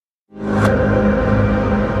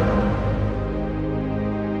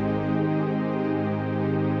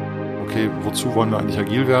okay, wozu wollen wir eigentlich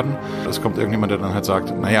agil werden? Es kommt irgendjemand, der dann halt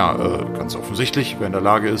sagt, naja, ganz offensichtlich, wer in der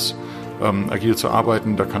Lage ist, agil zu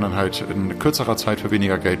arbeiten, da kann dann halt in kürzerer Zeit für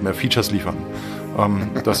weniger Geld mehr Features liefern.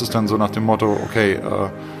 Das ist dann so nach dem Motto, okay,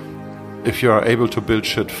 if you are able to build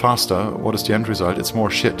shit faster, what is the end result? It's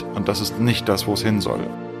more shit. Und das ist nicht das, wo es hin soll.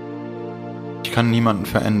 Ich kann niemanden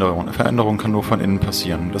verändern. Veränderung kann nur von innen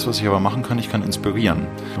passieren. Das, was ich aber machen kann, ich kann inspirieren.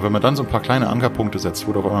 Und wenn man dann so ein paar kleine Ankerpunkte setzt,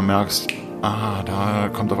 wo du auf einmal merkst, da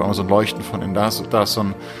kommt auf einmal so ein Leuchten von innen, da ist so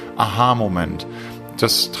ein Aha-Moment.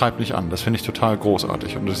 Das treibt mich an. Das finde ich total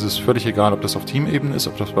großartig. Und es ist völlig egal, ob das auf Teamebene ist,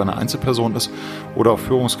 ob das bei einer Einzelperson ist oder auf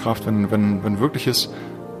Führungskraft. Wenn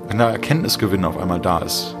der Erkenntnisgewinn auf einmal da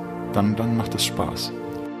ist, dann macht es Spaß.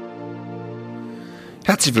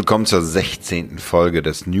 Herzlich willkommen zur 16. Folge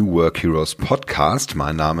des New Work Heroes Podcast.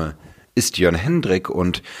 Mein Name ist Björn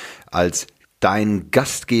und als dein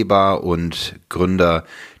Gastgeber und Gründer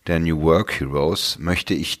der New Work Heroes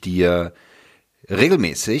möchte ich dir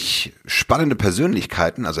regelmäßig spannende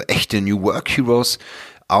Persönlichkeiten, also echte New Work Heroes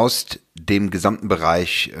aus dem gesamten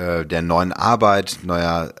Bereich der neuen Arbeit,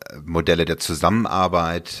 neuer Modelle der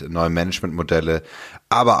Zusammenarbeit, neue Managementmodelle,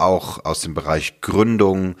 aber auch aus dem Bereich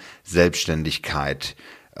Gründung, Selbstständigkeit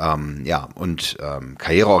und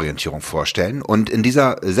Karriereorientierung vorstellen. Und in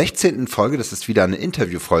dieser 16. Folge, das ist wieder eine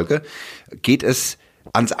Interviewfolge, geht es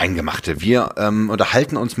ans Eingemachte. Wir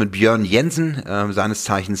unterhalten uns mit Björn Jensen, seines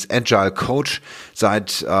Zeichens Agile Coach,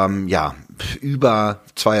 seit über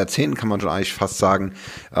 2 Jahrzehnten, kann man schon eigentlich fast sagen,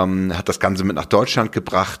 hat das Ganze mit nach Deutschland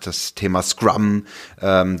gebracht, das Thema Scrum,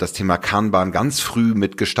 das Thema Kanban ganz früh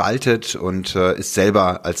mitgestaltet und ist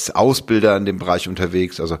selber als Ausbilder in dem Bereich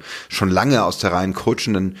unterwegs, also schon lange aus der rein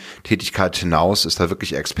coachenden Tätigkeit hinaus, ist da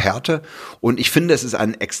wirklich Experte. Und ich finde, es ist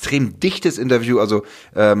ein extrem dichtes Interview, also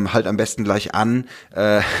halt am besten gleich an,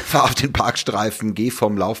 fahr auf den Parkstreifen, geh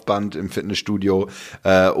vom Laufband im Fitnessstudio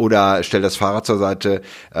oder stell das Fahrrad zur Seite.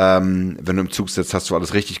 Wenn du im Zug sitzt, hast du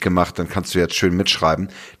alles richtig gemacht, dann kannst du jetzt schön mitschreiben,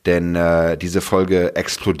 denn diese Folge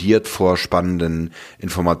explodiert vor spannenden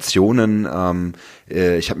Informationen.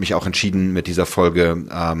 Ich habe mich auch entschieden, mit dieser Folge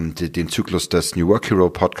den Zyklus des New Work Hero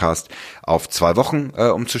Podcast auf 2 Wochen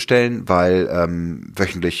umzustellen, weil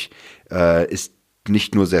wöchentlich ist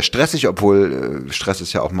nicht nur sehr stressig, obwohl Stress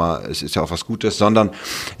ist ja auch was Gutes, sondern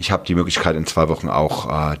ich habe die Möglichkeit in 2 Wochen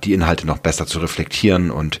auch die Inhalte noch besser zu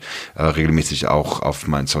reflektieren und regelmäßig auch auf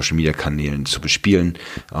meinen Social Media Kanälen zu bespielen,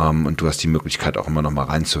 und du hast die Möglichkeit auch immer noch mal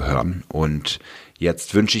reinzuhören. Und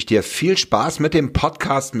jetzt wünsche ich dir viel Spaß mit dem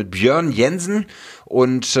Podcast mit Björn Jensen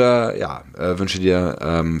und wünsche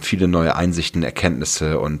dir viele neue Einsichten,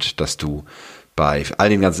 Erkenntnisse und dass du bei all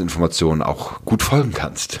den ganzen Informationen auch gut folgen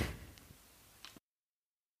kannst.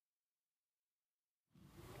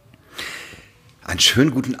 Einen schönen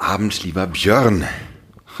guten Abend, lieber Björn.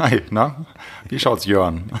 Hi, na? Wie schaut's,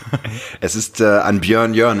 Jörn? Es ist ein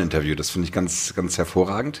Björn-Jörn-Interview, das finde ich ganz, ganz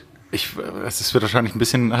hervorragend. Es wird wahrscheinlich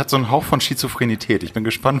hat so einen Hauch von Schizophrenität. Ich bin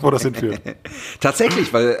gespannt, wo das hinführt.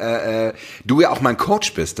 Tatsächlich, weil du ja auch mein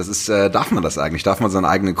Coach bist. Das ist, darf man das eigentlich? Darf man seinen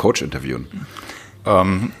eigenen Coach interviewen?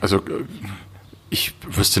 Ich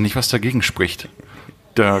wüsste nicht, was dagegen spricht.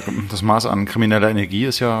 Das Maß an krimineller Energie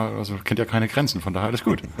kennt ja keine Grenzen, von daher alles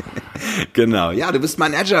gut. Genau, ja, du bist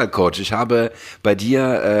mein Agile Coach. Ich habe bei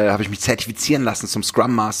dir, habe ich mich zertifizieren lassen zum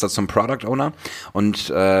Scrum Master, zum Product Owner und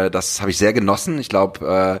das habe ich sehr genossen. Ich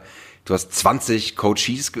glaube, du hast 20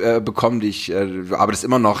 Coaches bekommen, du arbeitest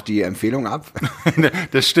immer noch die Empfehlung ab.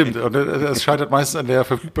 Das stimmt. Und es scheitert meistens an der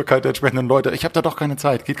Verfügbarkeit der entsprechenden Leute. Ich habe da doch keine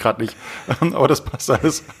Zeit, geht gerade nicht. Aber das passt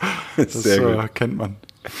alles. Das kennt man.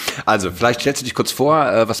 Also, vielleicht stellst du dich kurz vor,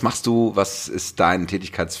 was machst du, was ist dein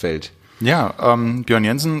Tätigkeitsfeld? Ja, Björn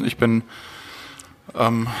Jensen, ich bin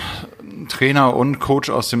Trainer und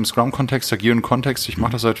Coach aus dem Scrum-Kontext, agilen Kontext. Ich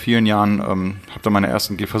mache das seit vielen Jahren, habe da meine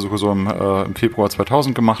ersten Gehversuche so im Februar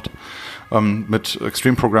 2000 gemacht, mit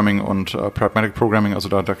Extreme Programming und Pragmatic Programming, also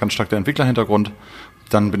da ganz stark der Entwicklerhintergrund.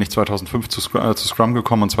 Dann bin ich 2005 zu Scrum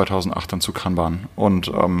gekommen und 2008 dann zu Kanban.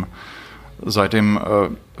 Und seitdem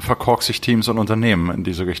verkorkst sich Teams und Unternehmen in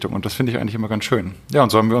diese Richtung. Und das finde ich eigentlich immer ganz schön. Ja, und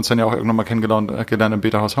so haben wir uns dann ja auch irgendwann mal kennengelernt im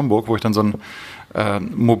Beta-Haus Hamburg, wo ich dann so ein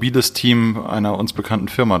mobiles Team einer uns bekannten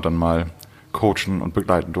Firma dann mal coachen und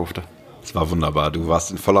begleiten durfte. Das war wunderbar. Du warst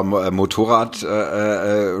in voller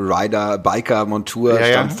Rider-Biker-Montur,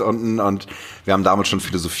 standst unten und wir haben damals schon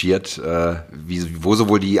philosophiert, wo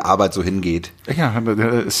sowohl die Arbeit so hingeht. Ja,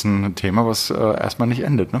 das ist ein Thema, was erstmal nicht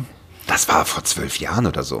endet, ne? Das war vor 12 Jahren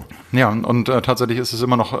oder so. Ja, und tatsächlich ist es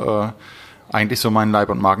immer noch eigentlich so mein Leib-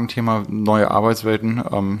 und Magenthema, neue Arbeitswelten.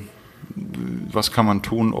 Was kann man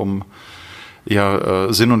tun, um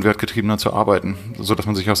eher sinn- und wertgetriebener zu arbeiten, sodass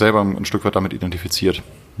man sich auch selber ein Stück weit damit identifiziert.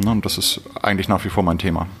 Ne? Und das ist eigentlich nach wie vor mein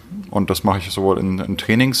Thema. Und das mache ich sowohl in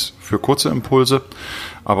Trainings für kurze Impulse,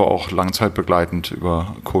 aber auch langzeitbegleitend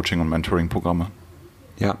über Coaching- und Mentoring-Programme.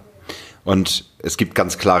 Ja. Und es gibt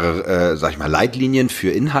ganz klare, Leitlinien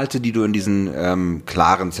für Inhalte, die du in diesen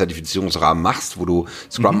klaren Zertifizierungsrahmen machst, wo du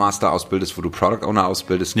Scrum Master ausbildest, wo du Product Owner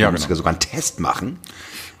ausbildest. Du musst sogar einen Test machen.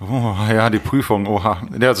 Oh, ja, die Prüfung, oha.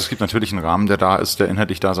 Ja, also es gibt natürlich einen Rahmen, der da ist, der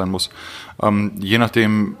inhaltlich da sein muss. Je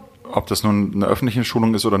nachdem, ob das nun eine öffentliche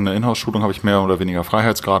Schulung ist oder eine Inhouse-Schulung, habe ich mehr oder weniger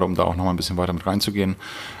Freiheitsgrade, um da auch nochmal ein bisschen weiter mit reinzugehen.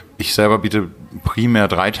 Ich selber biete primär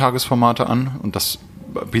 3-Tagesformate an und das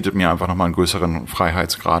bietet mir einfach nochmal einen größeren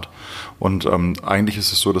Freiheitsgrad. Und eigentlich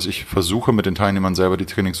ist es so, dass ich versuche, mit den Teilnehmern selber die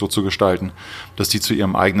Trainings so zu gestalten, dass die zu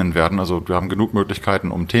ihrem eigenen werden. Also wir haben genug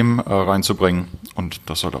Möglichkeiten, um Themen reinzubringen und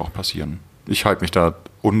das sollte auch passieren. Ich halte mich da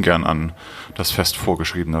ungern an das fest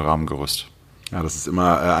vorgeschriebene Rahmengerüst. Ja, das ist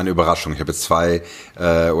immer eine Überraschung. Ich habe jetzt 2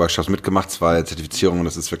 Workshops mitgemacht, 2 Zertifizierungen.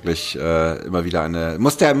 Das ist wirklich immer wieder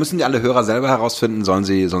müssen die alle Hörer selber herausfinden? Sollen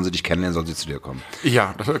sie dich kennenlernen? Sollen sie zu dir kommen?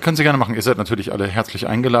 Ja, das können Sie gerne machen. Ihr seid natürlich alle herzlich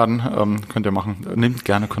eingeladen. Könnt ihr machen. Nehmt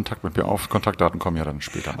gerne Kontakt mit mir auf. Kontaktdaten kommen ja dann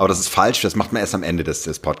später. Aber das ist falsch. Das macht man erst am Ende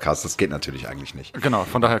des Podcasts. Das geht natürlich eigentlich nicht. Genau.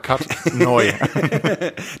 Von daher Cut neu.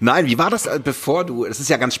 Nein, wie war das es ist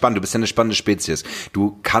ja ganz spannend. Du bist ja eine spannende Spezies.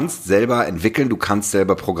 Du kannst selber entwickeln. Du kannst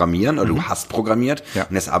selber programmieren oder du hast programmiert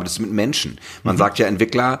und jetzt arbeitest du mit Menschen. Man sagt ja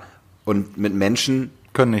Entwickler und mit Menschen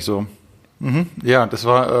können nicht so. Ja, das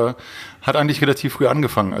hat eigentlich relativ früh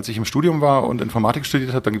angefangen. Als ich im Studium war und Informatik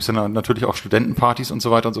studiert habe, dann gibt es ja natürlich auch Studentenpartys und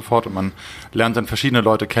so weiter und so fort und man lernt dann verschiedene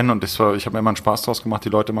Leute kennen und ich habe mir immer einen Spaß draus gemacht, die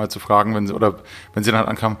Leute mal zu fragen, wenn sie dann halt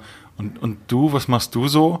ankamen, und du, was machst du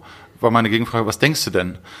so? War meine Gegenfrage, was denkst du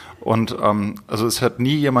denn? Und also es hat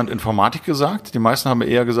nie jemand Informatik gesagt. Die meisten haben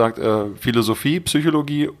eher gesagt Philosophie,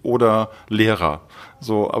 Psychologie oder Lehrer.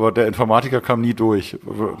 So, aber der Informatiker kam nie durch.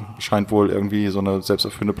 Scheint wohl irgendwie so eine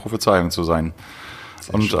selbsterfüllende Prophezeiung zu sein.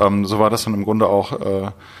 Und so war das dann im Grunde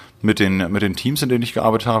auch mit den Teams, in denen ich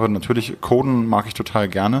gearbeitet habe. Natürlich, Coden mag ich total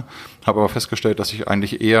gerne, habe aber festgestellt, dass ich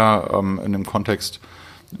eigentlich eher in dem Kontext,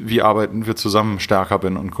 wie arbeiten wir zusammen, stärker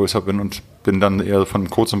bin und größer bin und bin dann eher von dem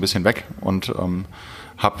Code so ein bisschen weg und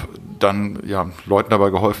habe dann Leuten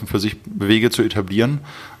dabei geholfen, für sich Wege zu etablieren.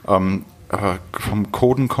 Aber vom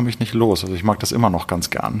Coden komme ich nicht los. Also ich mag das immer noch ganz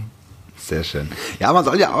gern. Sehr schön. Ja, man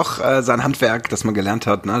soll ja auch sein Handwerk, das man gelernt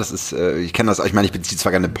hat, ne, das ist, ich kenne das, ich meine, ich beziehe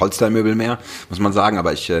zwar keine Polstermöbel mehr, muss man sagen,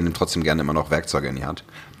 aber ich nehme trotzdem gerne immer noch Werkzeuge in die Hand.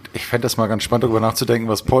 Ich fände das mal ganz spannend, darüber nachzudenken,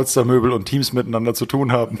 was Polstermöbel und Teams miteinander zu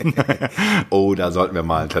tun haben. Oh, da sollten wir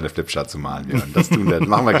mal einen kleinen Flipchart zu malen, Björn. Das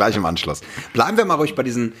machen wir gleich im Anschluss. Bleiben wir mal ruhig bei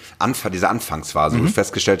dieser Anfangsphase, wo du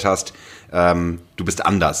festgestellt hast, du bist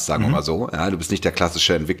anders, sagen wir mal so. Ja, du bist nicht der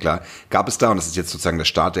klassische Entwickler. Gab es da, und das ist jetzt sozusagen der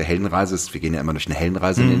Start der Heldenreise, wir gehen ja immer durch eine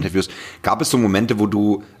Heldenreise in den Interviews, gab es so Momente, wo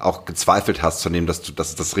du auch gezweifelt hast von dem, dass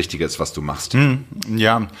es das Richtige ist, was du machst?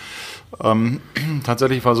 Ja,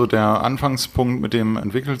 tatsächlich war so der Anfangspunkt mit dem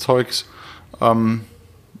Entwickelzeugs,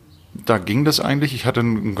 da ging das eigentlich. Ich hatte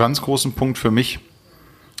einen ganz großen Punkt für mich,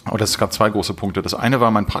 oder es gab 2 große Punkte. Das eine war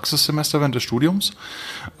mein Praxissemester während des Studiums,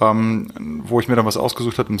 wo ich mir dann was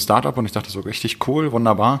ausgesucht hatte im Startup und ich dachte so richtig cool,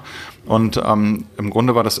 wunderbar. Und im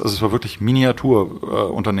Grunde war es war wirklich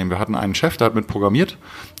Miniaturunternehmen. Wir hatten einen Chef, der hat mit programmiert.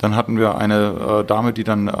 Dann hatten wir eine Dame, die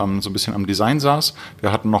dann so ein bisschen am Design saß.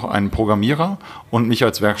 Wir hatten noch einen Programmierer und mich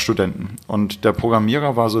als Werkstudenten. Und der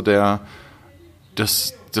Programmierer war so das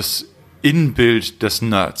Inbild des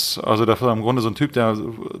Nerds. Also das war im Grunde so ein Typ, der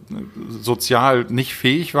sozial nicht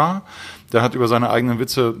fähig war. Der hat über seine eigenen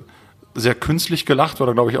Witze sehr künstlich gelacht, weil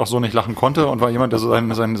er, glaube ich, auch so nicht lachen konnte und war jemand, der so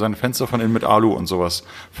seine Fenster von innen mit Alu und sowas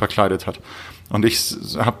verkleidet hat. Und ich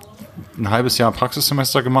habe ein halbes Jahr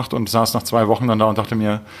Praxissemester gemacht und saß nach 2 Wochen dann da und dachte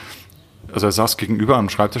mir, also er saß gegenüber am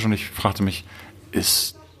Schreibtisch und ich fragte mich,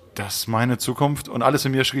 ist das meine Zukunft? Und alles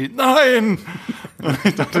in mir schrie, nein! Und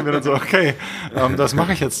ich dachte mir dann so, okay, das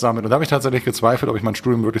mache ich jetzt damit. Und da habe ich tatsächlich gezweifelt, ob ich mein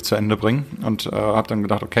Studium wirklich zu Ende bringe. Und habe dann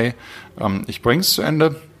gedacht, okay, ich bringe es zu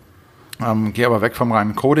Ende, gehe aber weg vom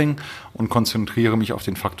reinen Coding und konzentriere mich auf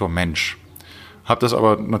den Faktor Mensch. Habe das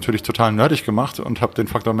aber natürlich total nerdig gemacht und habe den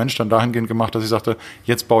Faktor Mensch dann dahingehend gemacht, dass ich sagte,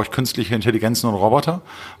 jetzt baue ich künstliche Intelligenzen und Roboter,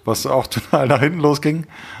 was auch total nach hinten losging.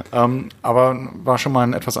 Aber war schon mal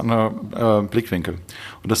ein etwas anderer Blickwinkel.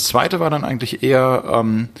 Und das Zweite war dann eigentlich eher,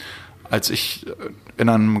 als ich in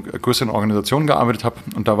einer größeren Organisation gearbeitet habe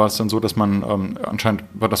und da war es dann so, dass man anscheinend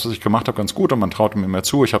war das, was ich gemacht habe, ganz gut und man traute mir mehr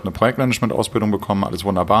zu. Ich habe eine Projektmanagement-Ausbildung bekommen, alles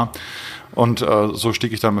wunderbar. Und so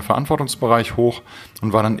stieg ich dann im Verantwortungsbereich hoch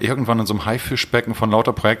und war dann irgendwann in so einem Haifischbecken von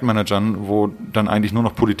lauter Projektmanagern, wo dann eigentlich nur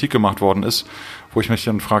noch Politik gemacht worden ist, wo ich mich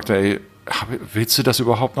dann fragte, ey, willst du das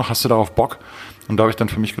überhaupt noch? Hast du darauf Bock? Und da habe ich dann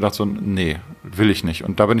für mich gedacht, so, nee, will ich nicht.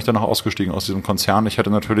 Und da bin ich dann auch ausgestiegen aus diesem Konzern. Ich hätte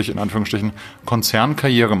natürlich in Anführungsstrichen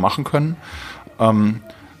Konzernkarriere machen können,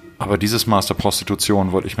 aber dieses Maß der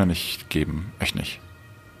Prostitution wollte ich mir nicht geben. Echt nicht.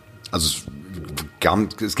 Also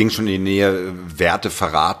es ging schon in die Nähe, Werte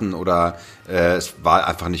verraten oder es war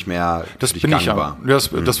einfach nicht mehr das bin gangbar.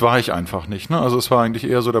 Das war ich einfach nicht. Ne? Also es war eigentlich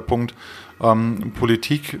eher so der Punkt,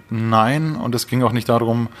 Politik nein, und es ging auch nicht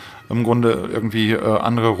darum, im Grunde irgendwie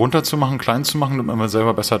andere runterzumachen, klein zu machen, damit man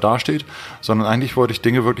selber besser dasteht, sondern eigentlich wollte ich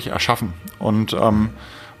Dinge wirklich erschaffen. Und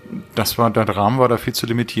der Rahmen war da viel zu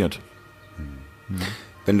limitiert.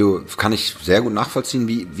 Kann ich sehr gut nachvollziehen,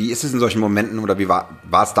 wie ist es in solchen Momenten oder wie war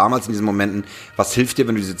es damals in diesen Momenten, was hilft dir,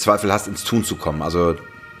 wenn du diese Zweifel hast, ins Tun zu kommen, also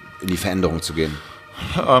in die Veränderung zu gehen?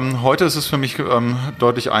 Heute ist es für mich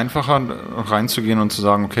deutlich einfacher, reinzugehen und zu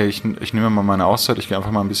sagen, okay, ich nehme mal meine Auszeit, ich gehe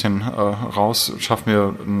einfach mal ein bisschen raus, schaffe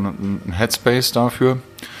mir einen Headspace dafür,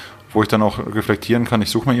 wo ich dann auch reflektieren kann. Ich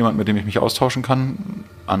suche mal jemanden, mit dem ich mich austauschen kann,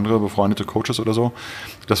 andere befreundete Coaches oder so.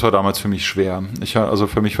 Das war damals für mich schwer. Also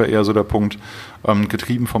für mich war eher so der Punkt,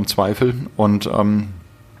 getrieben vom Zweifel und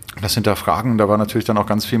das Hinterfragen, da war natürlich dann auch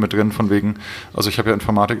ganz viel mit drin von wegen, also ich habe ja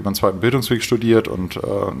Informatik über den zweiten Bildungsweg studiert und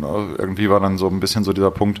irgendwie war dann so ein bisschen so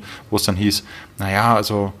dieser Punkt, wo es dann hieß, naja,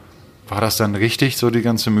 also war das dann richtig, so die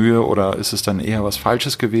ganze Mühe, oder ist es dann eher was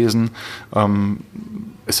Falsches gewesen?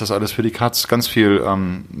 Ist das alles für die Katz? Ganz viel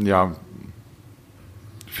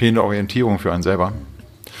fehlende Orientierung für einen selber.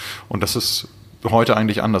 Und das ist heute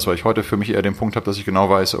eigentlich anders, weil ich heute für mich eher den Punkt habe, dass ich genau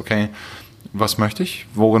weiß, okay, was möchte ich?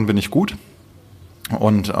 Worin bin ich gut?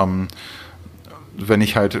 Und wenn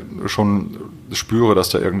ich halt schon spüre, dass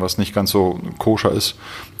da irgendwas nicht ganz so koscher ist,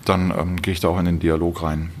 dann gehe ich da auch in den Dialog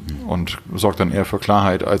rein und sorge dann eher für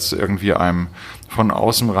Klarheit, als irgendwie einem von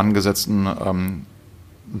außen rangesetzten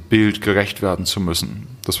Bild gerecht werden zu müssen.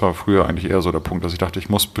 Das war früher eigentlich eher so der Punkt, dass ich dachte, ich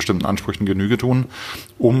muss bestimmten Ansprüchen Genüge tun,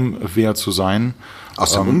 um wer zu sein.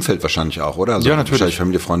 Aus dem Umfeld wahrscheinlich auch, oder? Also ja, natürlich. Wahrscheinlich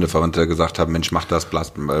Familie, Freunde, Verwandte gesagt haben, Mensch, mach das,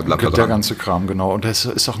 bleib dran. Der ganze Kram, genau. Und das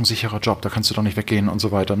ist auch ein sicherer Job, da kannst du doch nicht weggehen und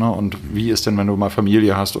so weiter. Ne? Und wie ist denn, wenn du mal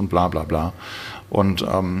Familie hast und bla bla bla. Und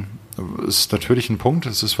es ist natürlich ein Punkt,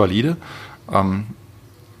 es ist valide.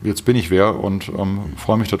 Jetzt bin ich wer und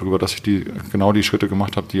freue mich darüber, dass ich genau die Schritte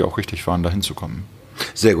gemacht habe, die auch richtig waren, da hinzukommen.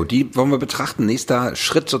 Sehr gut, die wollen wir betrachten. Nächster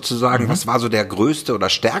Schritt sozusagen, was war so der größte oder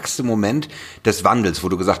stärkste Moment des Wandels, wo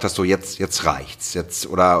du gesagt hast, so jetzt reicht's,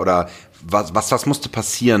 oder was musste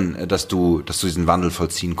passieren, dass du diesen Wandel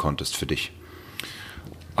vollziehen konntest für dich?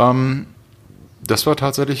 Das war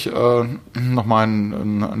tatsächlich nochmal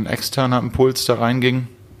ein externer Impuls, der reinging.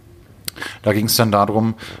 Da ging es dann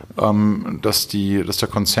darum, dass der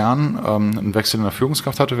Konzern einen Wechsel in der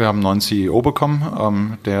Führungskraft hatte. Wir haben einen neuen CEO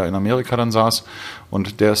bekommen, der in Amerika dann saß,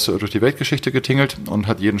 und der ist durch die Weltgeschichte getingelt und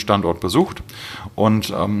hat jeden Standort besucht.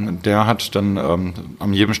 Und der hat dann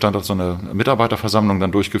an jedem Standort so eine Mitarbeiterversammlung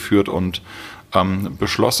dann durchgeführt und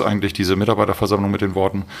beschloss eigentlich diese Mitarbeiterversammlung mit den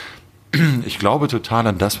Worten: Ich glaube total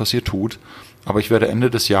an das, was ihr tut, aber ich werde Ende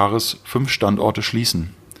des Jahres 5 Standorte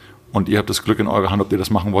schließen. Und ihr habt das Glück in eurer Hand, ob ihr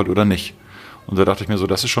das machen wollt oder nicht. Und da dachte ich mir so,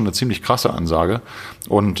 das ist schon eine ziemlich krasse Ansage.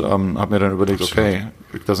 Und habe mir dann überlegt, okay,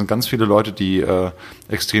 da sind ganz viele Leute, die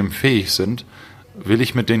extrem fähig sind. Will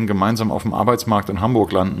ich mit denen gemeinsam auf dem Arbeitsmarkt in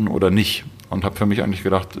Hamburg landen oder nicht? Und habe für mich eigentlich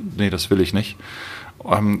gedacht, nee, das will ich nicht.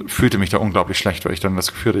 Fühlte mich da unglaublich schlecht, weil ich dann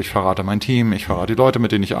das Gefühl hatte, ich verrate mein Team, ich verrate die Leute,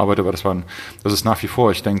 mit denen ich arbeite, weil das ist nach wie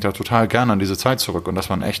vor, ich denke da total gerne an diese Zeit zurück. Und das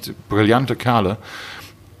waren echt brillante Kerle.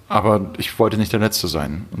 Aber ich wollte nicht der Letzte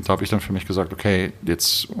sein. Und da habe ich dann für mich gesagt, okay,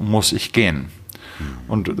 jetzt muss ich gehen.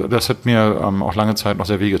 Und das hat mir auch lange Zeit noch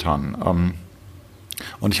sehr wehgetan.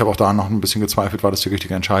 Und ich habe auch da noch ein bisschen gezweifelt, war das die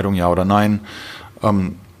richtige Entscheidung, ja oder nein.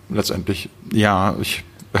 Letztendlich, ja, ich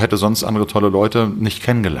hätte sonst andere tolle Leute nicht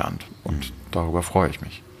kennengelernt. Und darüber freue ich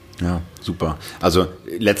mich. Ja, super. Also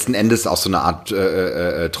letzten Endes auch so eine Art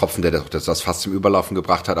Tropfen, der das fast zum Überlaufen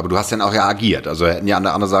gebracht hat. Aber du hast dann auch ja agiert. Also hätten ja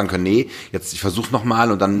andere sagen können, nee, jetzt ich versuch's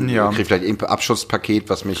nochmal und dann krieg ich vielleicht ein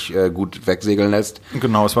Abschusspaket, was mich gut wegsegeln lässt.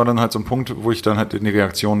 Genau, es war dann halt so ein Punkt, wo ich dann halt in die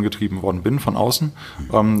Reaktion getrieben worden bin von außen.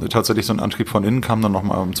 Tatsächlich so ein Antrieb von innen kam dann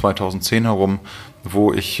nochmal um 2010 herum,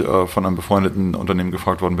 wo ich von einem befreundeten Unternehmen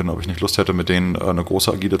gefragt worden bin, ob ich nicht Lust hätte, mit denen eine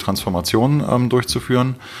große agile Transformation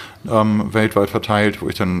durchzuführen, weltweit verteilt, wo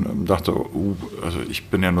ich dann dachte, also ich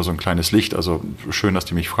bin ja nur so ein kleines Licht, also schön, dass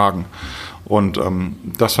die mich fragen. Und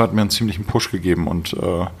das hat mir einen ziemlichen Push gegeben und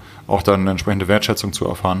auch dann eine entsprechende Wertschätzung zu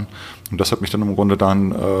erfahren. Und das hat mich dann im Grunde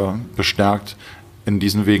dann bestärkt, in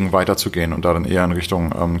diesen Wegen weiterzugehen und da dann eher in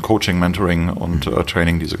Richtung Coaching, Mentoring und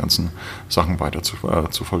Training diese ganzen Sachen weiter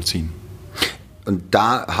zu vollziehen. Und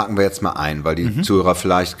da haken wir jetzt mal ein, weil die Zuhörer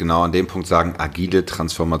vielleicht genau an dem Punkt sagen, agile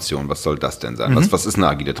Transformation, was soll das denn sein? Was ist eine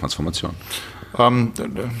agile Transformation?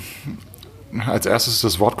 Als erstes ist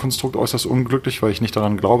das Wortkonstrukt äußerst unglücklich, weil ich nicht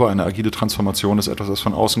daran glaube, eine agile Transformation ist etwas, das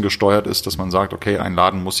von außen gesteuert ist, dass man sagt, okay, ein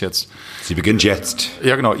Laden muss jetzt... Sie beginnt jetzt.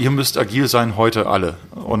 Ja, genau, ihr müsst agil sein, heute alle.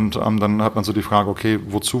 Und dann hat man so die Frage, okay,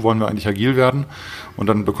 wozu wollen wir eigentlich agil werden? Und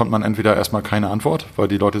dann bekommt man entweder erstmal keine Antwort, weil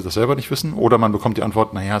die Leute das selber nicht wissen, oder man bekommt die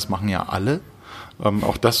Antwort, naja, es machen ja alle.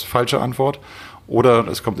 Auch das falsche Antwort. Oder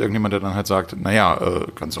es kommt irgendjemand, der dann halt sagt, naja,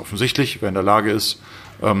 ganz offensichtlich, wer in der Lage ist,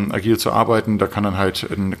 agil zu arbeiten, da kann dann halt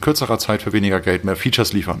in kürzerer Zeit für weniger Geld mehr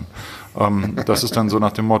Features liefern. Das ist dann so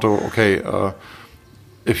nach dem Motto, okay,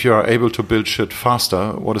 if you are able to build shit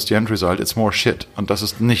faster, what is the end result? It's more shit. Und das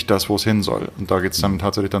ist nicht das, wo es hin soll. Und da geht es dann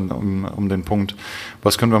tatsächlich dann um den Punkt,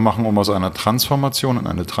 was können wir machen, um aus einer Transformation in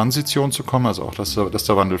eine Transition zu kommen, also auch, dass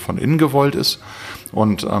der Wandel von innen gewollt ist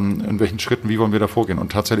und in welchen Schritten, wie wollen wir da vorgehen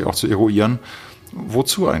und tatsächlich auch zu eruieren,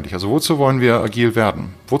 wozu eigentlich? Also wozu wollen wir agil werden?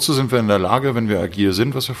 Wozu sind wir in der Lage, wenn wir agil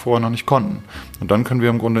sind, was wir vorher noch nicht konnten? Und dann können wir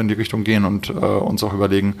im Grunde in die Richtung gehen und uns auch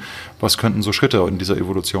überlegen, was könnten so Schritte in dieser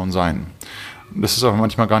Evolution sein? Das ist aber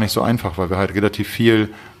manchmal gar nicht so einfach, weil wir halt relativ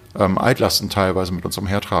viel Altlasten teilweise mit uns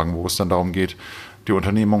umhertragen, wo es dann darum geht, die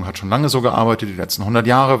Unternehmung hat schon lange so gearbeitet, die letzten 100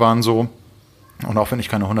 Jahre waren so. Und auch wenn ich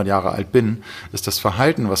keine 100 Jahre alt bin, ist das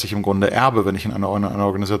Verhalten, was ich im Grunde erbe, wenn ich in eine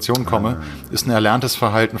Organisation komme, ist ein erlerntes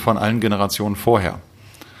Verhalten von allen Generationen vorher.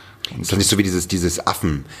 Und ist das nicht so wie dieses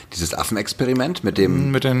Affenexperiment mit der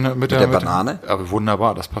Banane? Aber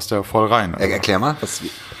wunderbar, das passt ja voll rein. Erklär mal,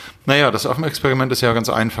 Naja, das Affenexperiment ist ja ganz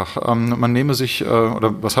einfach. Man nehme sich,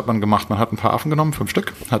 oder was hat man gemacht? Man hat ein paar Affen genommen, 5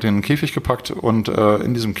 Stück, hat in einen Käfig gepackt und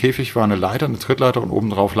in diesem Käfig war eine Leiter, eine Trittleiter und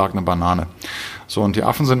obendrauf lag eine Banane. So, und die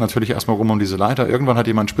Affen sind natürlich erstmal rum um diese Leiter. Irgendwann hat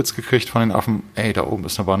jemand spitz gekriegt von den Affen, ey, da oben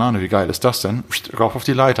ist eine Banane, wie geil ist das denn? Rauf auf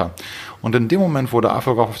die Leiter. Und in dem Moment, wo der Affe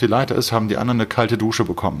rauf auf die Leiter ist, haben die anderen eine kalte Dusche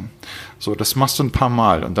bekommen. So, das machst du ein paar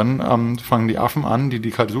Mal. Und dann fangen die Affen an,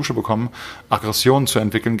 die kalte Dusche bekommen, Aggressionen zu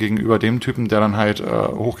entwickeln gegenüber dem Typen, der dann halt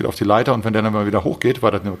hochgeht auf die Leiter. Und wenn der dann mal wieder hochgeht,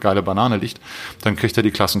 weil da eine geile Banane liegt, dann kriegt er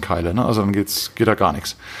die Klassenkeile. Ne? Also dann geht da gar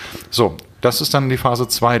nichts. So, das ist dann die Phase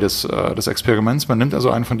 2 des Experiments. Man nimmt also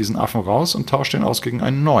einen von diesen Affen raus und tauscht den aus gegen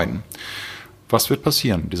einen neuen. Was wird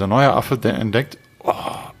passieren? Dieser neue Affe, der entdeckt, oh,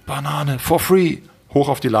 Banane, for free, hoch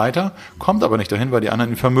auf die Leiter, kommt aber nicht dahin, weil die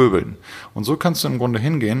anderen ihn vermöbeln. Und so kannst du im Grunde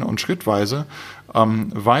hingehen und schrittweise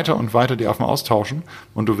weiter und weiter die Affen austauschen.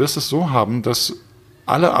 Und du wirst es so haben, dass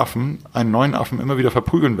alle Affen einen neuen Affen immer wieder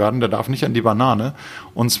verprügeln werden, der darf nicht an die Banane,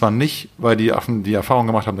 und zwar nicht, weil die Affen die Erfahrung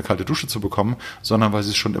gemacht haben, eine kalte Dusche zu bekommen, sondern weil sie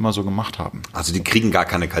es schon immer so gemacht haben. Also die kriegen gar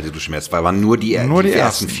keine kalte Dusche mehr, es waren nur die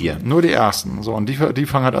ersten 4. Nur die ersten, so, und die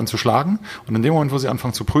fangen halt an zu schlagen, und in dem Moment, wo sie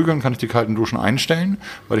anfangen zu prügeln, kann ich die kalten Duschen einstellen,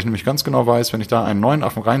 weil ich nämlich ganz genau weiß, wenn ich da einen neuen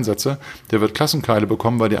Affen reinsetze, der wird Klassenkeile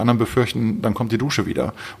bekommen, weil die anderen befürchten, dann kommt die Dusche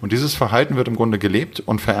wieder. Und dieses Verhalten wird im Grunde gelebt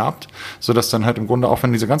und vererbt, sodass dann halt im Grunde, auch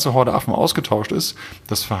wenn diese ganze Horde Affen ausgetauscht ist,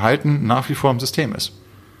 das Verhalten nach wie vor im System ist.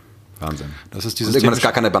 Wahnsinn. Das ist dieses und irgendwann ist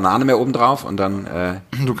gar keine Banane mehr oben drauf und dann...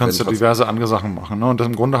 du kannst ja diverse andere Sachen machen. Ne? Und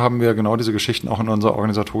im Grunde haben wir genau diese Geschichten auch in unserer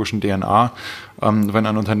organisatorischen DNA. Wenn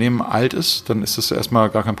ein Unternehmen alt ist, dann ist es erstmal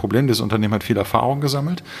gar kein Problem. Dieses Unternehmen hat viel Erfahrung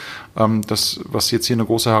gesammelt. Das, was jetzt hier eine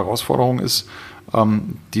große Herausforderung ist,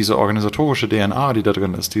 diese organisatorische DNA, die da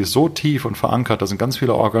drin ist, die ist so tief und verankert, da sind ganz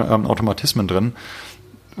viele Automatismen drin,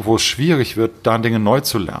 wo es schwierig wird, da Dinge neu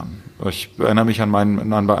zu lernen. Ich erinnere mich an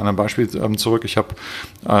einem Beispiel zurück. Ich habe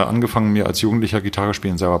angefangen, mir als Jugendlicher Gitarre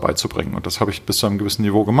spielen selber beizubringen. Und das habe ich bis zu einem gewissen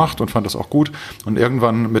Niveau gemacht und fand das auch gut. Und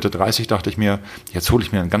irgendwann, Mitte 30, dachte ich mir, jetzt hole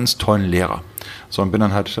ich mir einen ganz tollen Lehrer. So, und bin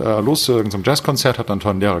dann halt los zu irgendeinem Jazzkonzert, habe dann einen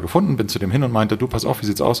tollen Lehrer gefunden, bin zu dem hin und meinte, du, pass auf, wie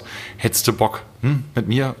sieht's aus? Hättest du Bock? Mit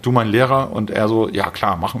mir? Du mein Lehrer? Und er so, ja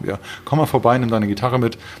klar, machen wir. Komm mal vorbei, nimm deine Gitarre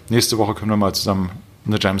mit. Nächste Woche können wir mal zusammen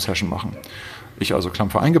eine Jam-Session machen. Ich also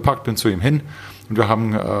Klampfe eingepackt, bin zu ihm hin und wir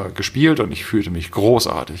haben gespielt und ich fühlte mich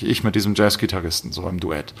großartig. Ich mit diesem Jazzgitarristen, so im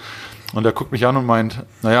Duett. Und er guckt mich an und meint,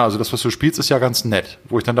 naja, also das, was du spielst, ist ja ganz nett.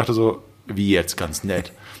 Wo ich dann dachte so, wie jetzt ganz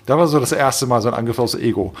nett? Da war so das erste Mal so ein Angriff aufs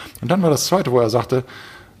Ego. Und dann war das zweite, wo er sagte,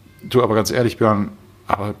 du, aber ganz ehrlich, Björn,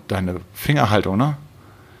 aber deine Fingerhaltung, ne?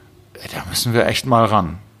 Da müssen wir echt mal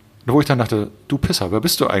ran. Wo ich dann dachte, du Pisser, wer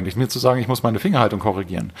bist du eigentlich, mir zu sagen, ich muss meine Fingerhaltung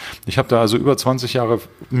korrigieren? Ich habe da also über 20 Jahre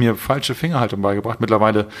mir falsche Fingerhaltung beigebracht.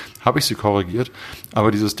 Mittlerweile habe ich sie korrigiert.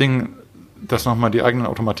 Aber dieses Ding, das nochmal die eigenen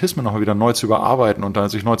Automatismen nochmal wieder neu zu überarbeiten und dann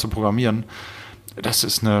sich neu zu programmieren, das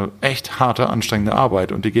ist eine echt harte, anstrengende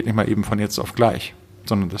Arbeit. Und die geht nicht mal eben von jetzt auf gleich,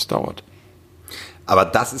 sondern das dauert. Aber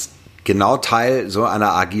das ist genau Teil so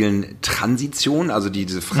einer agilen Transition, also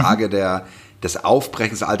diese Frage des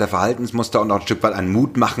Aufbrechens alter Verhaltensmuster und auch ein Stück weit einen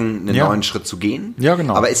Mut machen, einen neuen Schritt zu gehen. Ja,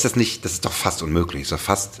 genau. Aber ist das ist doch fast unmöglich. Ist doch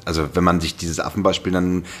fast, also wenn man sich dieses Affenbeispiel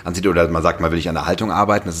dann ansieht oder man sagt, man will ich an der Haltung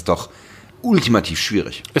arbeiten, das ist doch ultimativ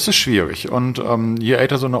schwierig. Es ist schwierig und je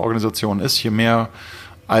älter so eine Organisation ist, je mehr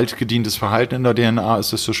altgedientes Verhalten in der DNA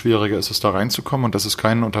ist, desto schwieriger ist es, da reinzukommen. Und das ist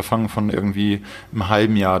kein Unterfangen von irgendwie einem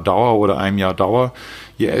halben Jahr Dauer oder einem Jahr Dauer.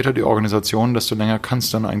 Je älter die Organisation, desto länger kann es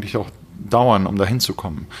dann eigentlich auch dauern, um da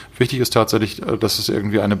hinzukommen. Wichtig ist tatsächlich, dass es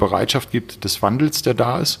irgendwie eine Bereitschaft gibt des Wandels, der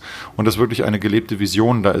da ist und dass wirklich eine gelebte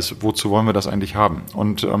Vision da ist, wozu wollen wir das eigentlich haben.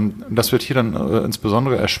 Und das wird hier dann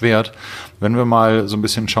insbesondere erschwert, wenn wir mal so ein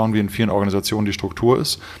bisschen schauen, wie in vielen Organisationen die Struktur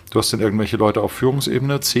ist. Du hast dann irgendwelche Leute auf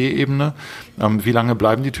Führungsebene, C-Ebene. Wie lange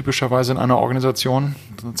bleiben die typischerweise in einer Organisation?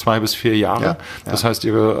 2 bis 4 Jahre. Ja. Das heißt,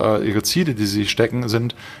 ihre Ziele, die sie stecken,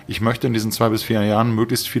 sind, ich möchte in diesen 2 bis 4 Jahren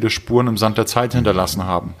möglichst viele Spuren im Sand der Zeit hinterlassen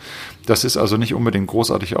haben. Das ist also nicht unbedingt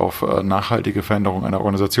großartig auf nachhaltige Veränderung einer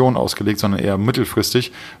Organisation ausgelegt, sondern eher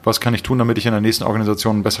mittelfristig. Was kann ich tun, damit ich in der nächsten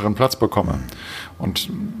Organisation einen besseren Platz bekomme? Und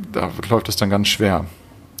da läuft es dann ganz schwer.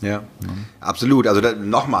 Ja, absolut. Also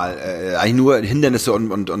nochmal, eigentlich nur Hindernisse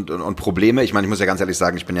und Probleme. Ich meine, ich muss ja ganz ehrlich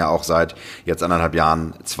sagen, ich bin ja auch seit jetzt 1,5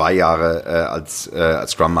 Jahren, 2 Jahre als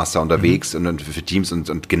Scrum Master unterwegs und für Teams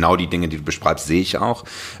und genau die Dinge, die du beschreibst, sehe ich auch.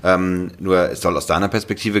 Nur es soll aus deiner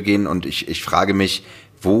Perspektive gehen und ich frage mich,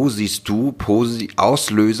 wo siehst du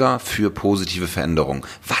Auslöser für positive Veränderung?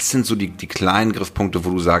 Was sind so die kleinen Griffpunkte,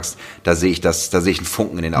 wo du sagst, da sehe ich einen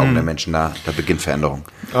Funken in den Augen der Menschen, da beginnt Veränderung?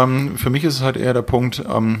 Für mich ist es halt eher der Punkt,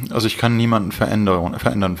 also ich kann niemanden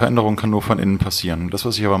verändern. Veränderung kann nur von innen passieren. Das,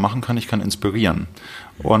 was ich aber machen kann, ich kann inspirieren.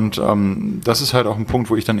 Und das ist halt auch ein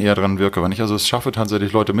Punkt, wo ich dann eher dran wirke. Wenn ich also es schaffe,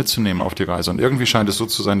 tatsächlich Leute mitzunehmen auf die Reise. Und irgendwie scheint es so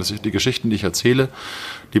zu sein, dass ich die Geschichten, die ich erzähle,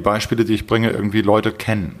 die Beispiele, die ich bringe, irgendwie Leute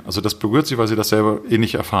kennen. Also das berührt sie, weil sie das selber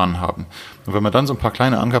ähnlich erfahren haben. Und wenn man dann so ein paar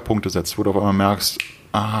kleine Ankerpunkte setzt, wo du auf einmal merkst,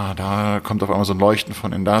 da kommt auf einmal so ein Leuchten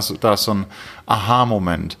von innen, da ist so ein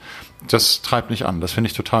Aha-Moment. Das treibt mich an. Das finde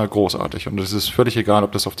ich total großartig. Und es ist völlig egal,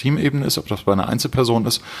 ob das auf Teamebene ist, ob das bei einer Einzelperson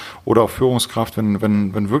ist oder auf Führungskraft, wenn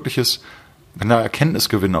da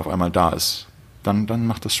Erkenntnisgewinn auf einmal da ist, dann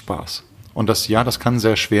macht das Spaß. Und das kann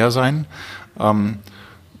sehr schwer sein.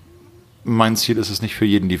 Mein Ziel ist es nicht, für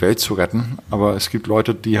jeden die Welt zu retten, aber es gibt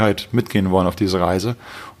Leute, die halt mitgehen wollen auf diese Reise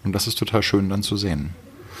und das ist total schön dann zu sehen.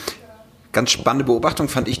 Ganz spannende Beobachtung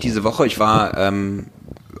fand ich diese Woche. Ich war auf einem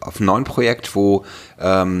neuen Projekt, wo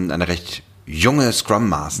eine recht junge Scrum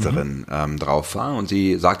Masterin drauf war und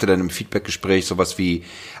sie sagte dann im Feedbackgespräch sowas wie,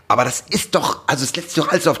 aber das ist doch, also es lässt sich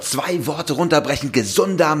doch alles auf 2 Worte runterbrechen,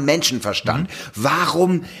 gesunder Menschenverstand.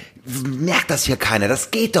 Warum merkt das hier keiner?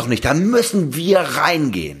 Das geht doch nicht, da müssen wir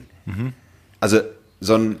reingehen. Also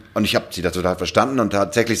und ich habe sie da total verstanden und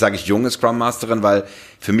tatsächlich sage ich junge Scrum Masterin, weil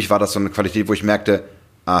für mich war das so eine Qualität, wo ich merkte,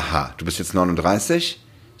 aha, du bist jetzt 39,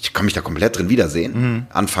 ich kann mich da komplett drin wiedersehen,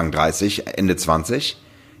 Anfang 30, Ende 20,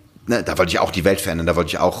 ne, da wollte ich auch die Welt verändern, da wollte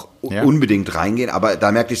ich auch unbedingt reingehen, aber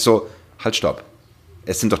da merkte ich so, halt stopp,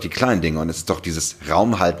 es sind doch die kleinen Dinge und es ist doch dieses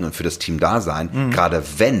Raum halten und für das Team da sein, gerade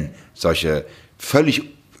wenn solche völlig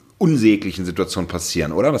unsäglichen Situationen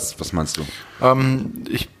passieren, oder? Was meinst du?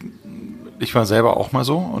 Ich war selber auch mal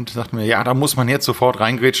so und dachte mir, da muss man jetzt sofort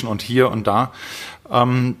reingrätschen und hier und da.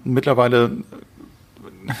 Mittlerweile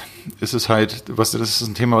ist es halt, das ist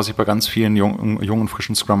ein Thema, was ich bei ganz vielen jungen,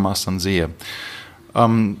 frischen Scrum Mastern sehe.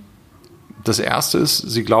 Das erste ist,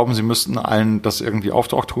 sie glauben, sie müssten allen das irgendwie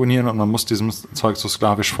aufoktroyieren und man muss diesem Zeug so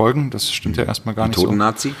sklavisch folgen. Das stimmt ja erstmal gar nicht so.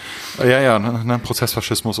 Methoden-Nazi? Ja,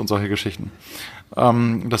 Prozessfaschismus und solche Geschichten.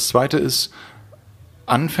 Das zweite ist,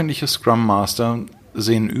 anfängliche Scrum Master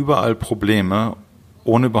sehen überall Probleme,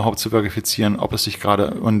 ohne überhaupt zu verifizieren, ob es sich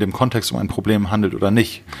gerade in dem Kontext um ein Problem handelt oder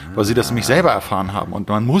nicht. Weil sie das nämlich selber erfahren haben. Und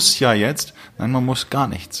man muss man muss gar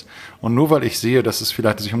nichts. Und nur weil ich sehe, dass es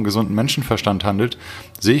vielleicht sich um gesunden Menschenverstand handelt,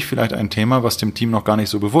 sehe ich vielleicht ein Thema, was dem Team noch gar nicht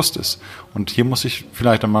so bewusst ist. Und hier muss ich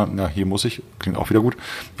vielleicht einmal, klingt auch wieder gut,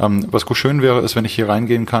 was gut schön wäre, ist, wenn ich hier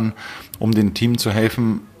reingehen kann, um dem Team zu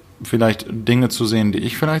helfen, vielleicht Dinge zu sehen, die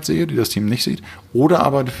ich vielleicht sehe, die das Team nicht sieht. Oder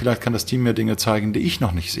aber vielleicht kann das Team mir Dinge zeigen, die ich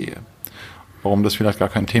noch nicht sehe. Warum das vielleicht gar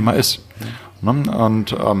kein Thema ist.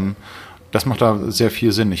 Und das macht da sehr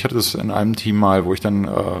viel Sinn. Ich hatte das in einem Team mal, wo ich dann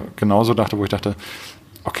genauso dachte, wo ich dachte,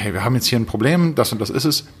 okay, wir haben jetzt hier ein Problem, das und das ist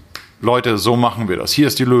es. Leute, so machen wir das. Hier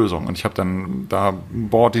ist die Lösung. Und ich habe dann da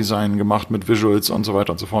Board-Design gemacht mit Visuals und so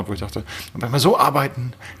weiter und so fort, wo ich dachte, wenn wir so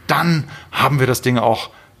arbeiten, dann haben wir das Ding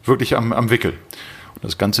auch wirklich am Wickel. Und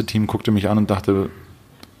das ganze Team guckte mich an und dachte,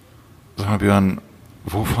 sag mal Björn,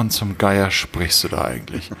 wovon zum Geier sprichst du da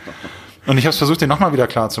eigentlich? Und ich habe es versucht, den nochmal wieder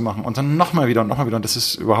klar zu machen und dann nochmal wieder und das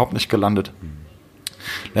ist überhaupt nicht gelandet.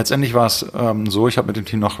 Letztendlich war es so, ich habe mit dem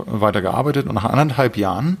Team noch weiter gearbeitet und nach 1,5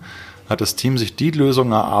 Jahren hat das Team sich die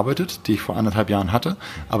Lösung erarbeitet, die ich vor 1,5 Jahren hatte,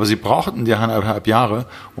 aber sie brauchten die 1,5 Jahre,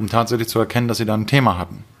 um tatsächlich zu erkennen, dass sie da ein Thema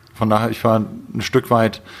hatten. Von daher, ich war ein Stück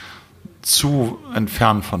weit zu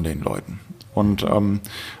entfernt von den Leuten. Und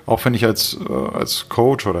auch wenn ich als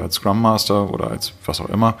Coach oder als Scrum Master oder als was auch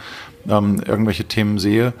immer irgendwelche Themen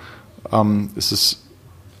sehe, ist es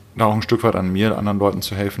da auch ein Stück weit an mir, anderen Leuten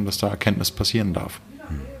zu helfen, dass da Erkenntnis passieren darf.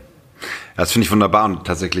 Das finde ich wunderbar und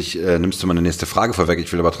tatsächlich nimmst du meine nächste Frage vorweg.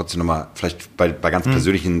 Ich will aber trotzdem nochmal vielleicht bei ganz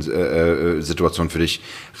persönlichen Situationen für dich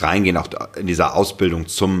reingehen, auch in dieser Ausbildung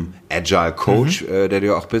zum Agile Coach, der du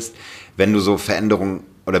ja auch bist. Wenn du so Veränderungen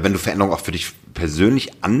auch für dich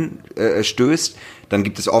persönlich anstößt, dann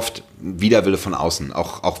gibt es oft Widerwille von außen,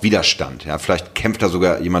 auch Widerstand. Ja, vielleicht kämpft da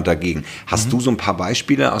sogar jemand dagegen. Hast du so ein paar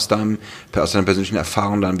Beispiele aus deiner persönlichen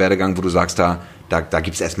Erfahrung, deinem Werdegang, wo du sagst, da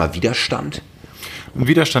gibt es erstmal Widerstand? Einen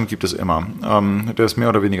Widerstand gibt es immer. Der ist mehr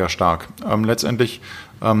oder weniger stark. Letztendlich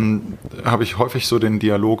habe ich häufig so den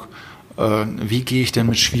Dialog, wie gehe ich denn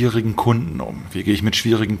mit schwierigen Kunden um? Wie gehe ich mit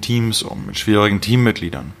schwierigen Teams um, mit schwierigen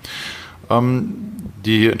Teammitgliedern?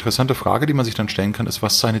 Die interessante Frage, die man sich dann stellen kann, ist,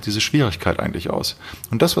 was zeichnet diese Schwierigkeit eigentlich aus?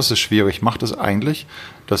 Und das, was es schwierig macht, ist eigentlich,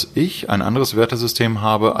 dass ich ein anderes Wertesystem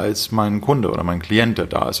habe als mein Kunde oder mein Klient, der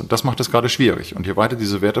da ist. Und das macht es gerade schwierig. Und je weiter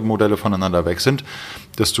diese Wertemodelle voneinander weg sind,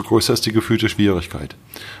 desto größer ist die gefühlte Schwierigkeit.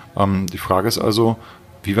 Die Frage ist also,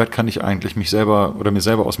 wie weit kann ich eigentlich mir selber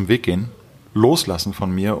aus dem Weg gehen, loslassen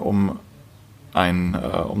von mir, um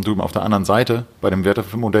drüben auf der anderen Seite bei dem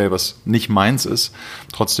Wertemodell, was nicht meins ist,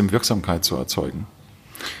 trotzdem Wirksamkeit zu erzeugen.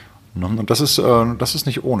 Und das ist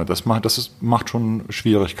nicht ohne. Das macht schon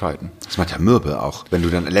Schwierigkeiten. Das macht ja mürbe auch. Wenn du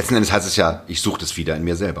dann, letzten Endes heißt es ja, ich suche das wieder in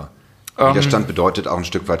mir selber. Widerstand bedeutet auch ein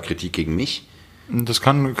Stück weit Kritik gegen mich. Das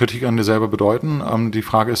kann Kritik an dir selber bedeuten. Die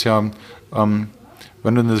Frage ist ja, wenn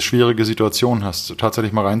du eine schwierige Situation hast,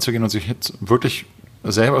 tatsächlich mal reinzugehen und sich jetzt wirklich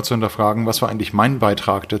selber zu hinterfragen, was war eigentlich mein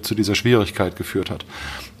Beitrag, der zu dieser Schwierigkeit geführt hat.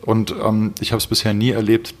 Und ich habe es bisher nie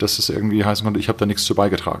erlebt, dass es irgendwie heißen konnte, ich habe da nichts zu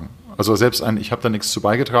beigetragen. Also selbst ich habe da nichts zu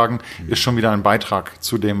beigetragen, ist schon wieder ein Beitrag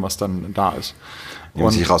zu dem, was dann da ist. Um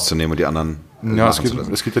sich rauszunehmen und die anderen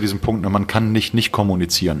es gibt ja diesen Punkt, man kann nicht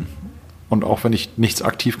kommunizieren. Und auch wenn ich nichts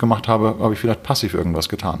aktiv gemacht habe, habe ich vielleicht passiv irgendwas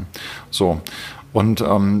getan. So. Und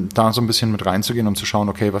da so ein bisschen mit reinzugehen, um zu schauen,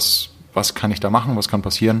 okay, was kann ich da machen, was kann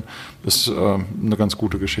passieren, ist eine ganz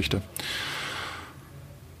gute Geschichte.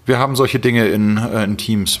 Wir haben solche Dinge in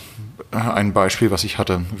Teams. Ein Beispiel, was ich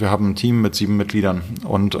hatte. Wir haben ein Team mit 7 Mitgliedern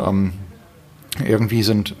und irgendwie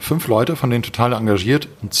sind 5 Leute von denen total engagiert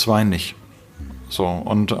und 2 nicht. So,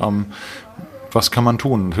 und was kann man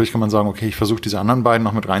tun? Natürlich kann man sagen, okay, ich versuche diese anderen beiden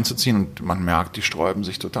noch mit reinzuziehen und man merkt, die sträuben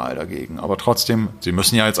sich total dagegen. Aber trotzdem, sie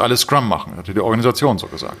müssen ja jetzt alle Scrum machen, hat die Organisation so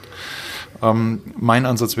gesagt. Mein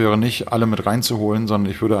Ansatz wäre nicht, alle mit reinzuholen, sondern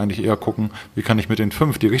ich würde eigentlich eher gucken, wie kann ich mit den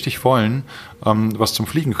 5, die richtig wollen, was zum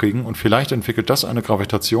Fliegen kriegen und vielleicht entwickelt das eine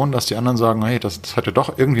Gravitation, dass die anderen sagen, hey, das hat ja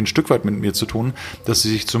doch irgendwie ein Stück weit mit mir zu tun, dass sie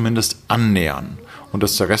sich zumindest annähern und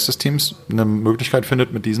dass der Rest des Teams eine Möglichkeit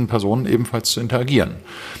findet, mit diesen Personen ebenfalls zu interagieren.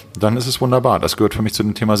 Dann ist es wunderbar. Das gehört für mich zu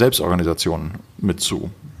dem Thema Selbstorganisation mit zu,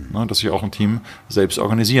 ne, dass ich auch ein Team selbst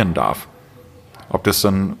organisieren darf. Ob das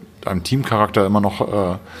dann einem Teamcharakter immer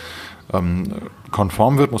noch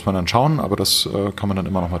konform wird, muss man dann schauen, aber das kann man dann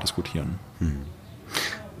immer noch mal diskutieren.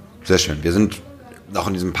 Sehr schön. Wir sind auch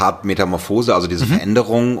in diesem Part Metamorphose, also diese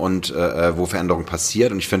Veränderung und wo Veränderung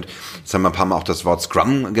passiert. Und ich finde, jetzt haben wir ein paar Mal auch das Wort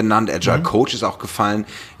Scrum genannt, Agile Coach ist auch gefallen.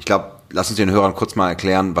 Ich glaube, lass uns den Hörern kurz mal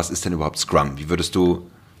erklären, was ist denn überhaupt Scrum? Wie würdest du,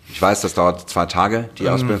 ich weiß, das dauert 2 Tage, die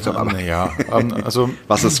Ausbildung, aber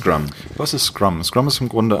was ist Scrum? Was ist Scrum? Scrum ist im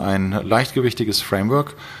Grunde ein leichtgewichtiges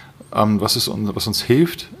Framework, was uns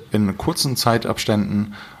hilft, in kurzen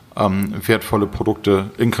Zeitabständen wertvolle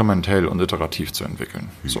Produkte inkrementell und iterativ zu entwickeln.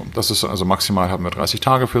 So, das ist also maximal haben wir 30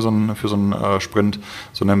 Tage für so einen Sprint,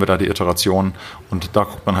 so nennen wir da die Iteration. Und da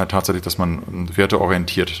guckt man halt tatsächlich, dass man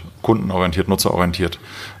werteorientiert, kundenorientiert, nutzerorientiert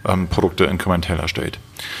Produkte inkrementell erstellt.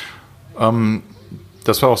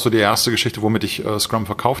 Das war auch so die erste Geschichte, womit ich Scrum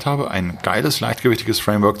verkauft habe. Ein geiles, leichtgewichtiges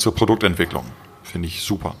Framework zur Produktentwicklung. Finde ich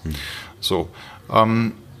super. So,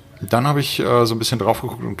 dann habe ich so ein bisschen drauf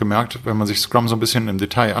geguckt und gemerkt, wenn man sich Scrum so ein bisschen im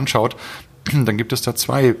Detail anschaut, dann gibt es da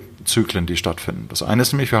 2 Zyklen, die stattfinden. Das eine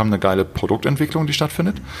ist nämlich, wir haben eine geile Produktentwicklung, die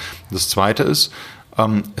stattfindet. Das zweite ist,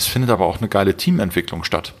 es findet aber auch eine geile Teamentwicklung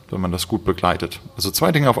statt, wenn man das gut begleitet. Also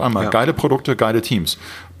 2 Dinge auf einmal, geile Produkte, geile Teams.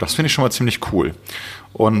 Das finde ich schon mal ziemlich cool.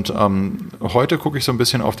 Und heute gucke ich so ein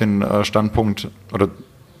bisschen auf den Standpunkt, oder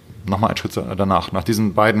nochmal einen Schritt danach. Nach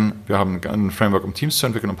diesen beiden, wir haben ein Framework, um Teams zu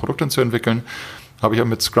entwickeln und Produkte zu entwickeln, habe ich auch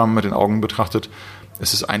mit Scrum mit den Augen betrachtet,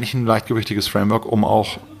 es ist eigentlich ein leichtgewichtiges Framework, um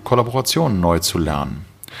auch Kollaborationen neu zu lernen.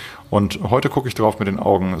 Und heute gucke ich drauf mit den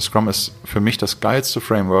Augen, Scrum ist für mich das geilste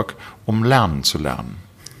Framework, um lernen zu lernen.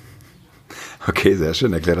 Okay, sehr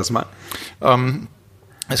schön. Erklär das mal.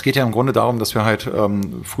 Es geht ja im Grunde darum, dass wir halt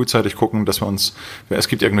frühzeitig gucken, dass es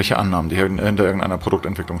gibt irgendwelche Annahmen, die hinter irgendeiner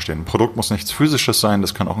Produktentwicklung stehen. Ein Produkt muss nichts Physisches sein,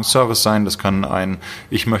 das kann auch ein Service sein, das kann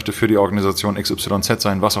ich möchte für die Organisation XYZ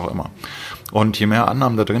sein, was auch immer. Und je mehr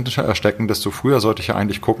Annahmen da drin stecken, desto früher sollte ich ja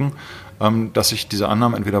eigentlich gucken, dass ich diese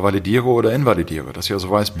Annahmen entweder validiere oder invalidiere. Dass ich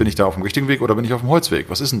also weiß, bin ich da auf dem richtigen Weg oder bin ich auf dem Holzweg?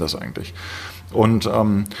 Was ist denn das eigentlich? Und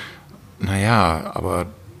aber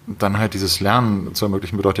dann halt dieses Lernen zu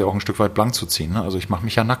ermöglichen, bedeutet ja auch ein Stück weit blank zu ziehen. Ne? Also ich mache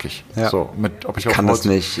mich ja nackig. Ja. So, ich kann das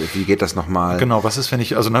nicht. Wie geht das nochmal? Genau, was ist, wenn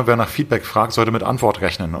ich, wer nach Feedback fragt, sollte mit Antwort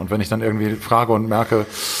rechnen. Und wenn ich dann irgendwie frage und merke,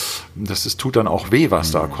 es tut dann auch weh,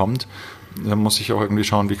 was da kommt, dann muss ich auch irgendwie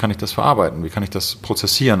schauen, wie kann ich das verarbeiten, wie kann ich das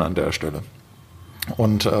prozessieren an der Stelle.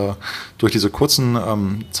 Und durch diese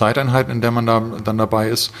kurzen Zeiteinheiten, in der man da dann dabei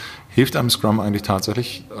ist, hilft einem Scrum eigentlich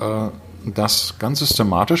tatsächlich, das ganz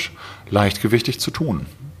systematisch leichtgewichtig zu tun.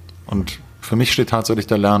 Und für mich steht tatsächlich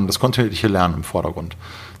das kontinuierliche Lernen im Vordergrund.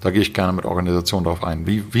 Da gehe ich gerne mit Organisationen drauf ein.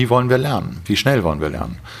 Wie wollen wir lernen? Wie schnell wollen wir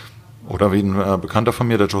lernen? Oder wie ein Bekannter von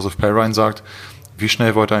mir, der Joseph Perrine, sagt, wie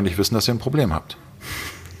schnell wollt ihr eigentlich wissen, dass ihr ein Problem habt?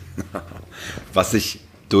 Was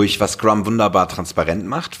Scrum wunderbar transparent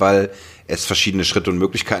macht, weil es verschiedene Schritte und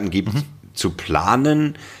Möglichkeiten gibt, zu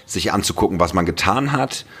planen, sich anzugucken, was man getan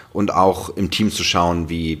hat und auch im Team zu schauen,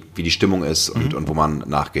 wie die Stimmung ist und wo man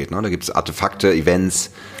nachgeht. Ne? Da gibt es Artefakte,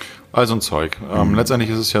 Events. Also ein Zeug. Letztendlich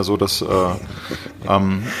ist es ja so, dass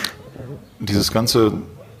dieses ganze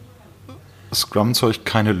Scrum-Zeug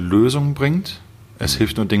keine Lösung bringt. Es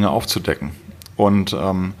hilft nur, Dinge aufzudecken. Und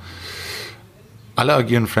alle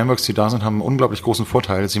agilen Frameworks, die da sind, haben einen unglaublich großen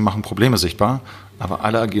Vorteil. Sie machen Probleme sichtbar, aber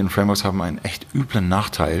alle agilen Frameworks haben einen echt üblen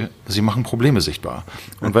Nachteil. Sie machen Probleme sichtbar.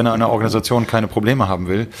 Und wenn eine Organisation keine Probleme haben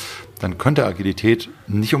will, dann könnte Agilität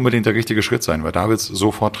nicht unbedingt der richtige Schritt sein, weil da wird es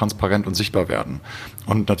sofort transparent und sichtbar werden.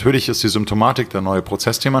 Und natürlich ist die Symptomatik der neue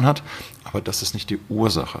Prozess, den man hat, aber das ist nicht die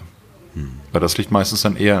Ursache. Weil das liegt meistens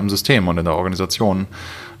dann eher im System und in der Organisation,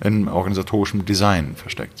 im organisatorischen Design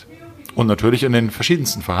versteckt. Und natürlich in den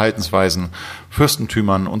verschiedensten Verhaltensweisen,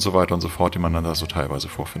 Fürstentümern und so weiter und so fort, die man dann da so teilweise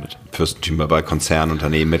vorfindet. Fürstentümer bei Konzernen,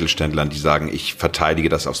 Unternehmen, Mittelständlern, die sagen, ich verteidige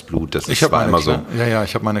das aufs Blut. Das ist zwar immer so. Ja,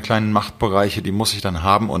 ich habe meine kleinen Machtbereiche, die muss ich dann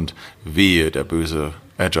haben und wehe, der böse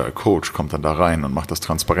Agile Coach kommt dann da rein und macht das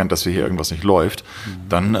transparent, dass hier irgendwas nicht läuft,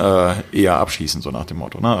 dann eher abschießen, so nach dem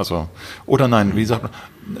Motto. Ne? Also, oder nein, wie sagt man,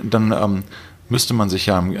 dann müsste man sich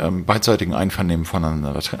ja im beidseitigen Einvernehmen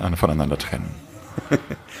voneinander trennen.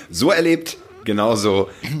 So erlebt, genauso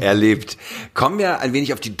erlebt. Kommen wir ein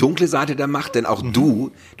wenig auf die dunkle Seite der Macht, denn auch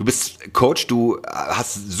du bist Coach, du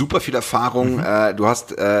hast super viel Erfahrung, du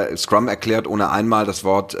hast Scrum erklärt, ohne einmal das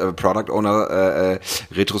Wort Product Owner,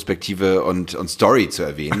 Retrospektive und Story zu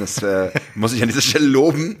erwähnen. Das muss ich an dieser Stelle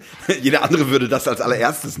loben. Jeder andere würde das als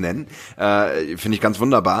allererstes nennen. Finde ich ganz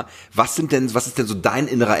wunderbar. Was ist denn so dein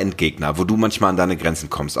innerer Endgegner, wo du manchmal an deine Grenzen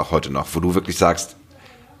kommst, auch heute noch, wo du wirklich sagst,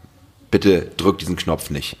 bitte drück diesen Knopf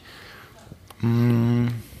nicht.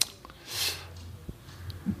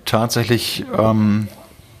 Tatsächlich,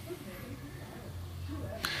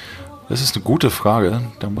 das ist eine gute Frage.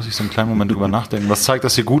 Da muss ich so einen kleinen Moment drüber nachdenken. Was zeigt,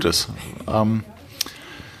 dass sie gut ist?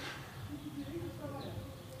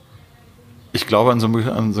 Ich glaube an so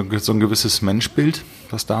ein gewisses Menschbild,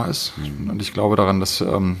 das da ist. Und ich glaube daran, dass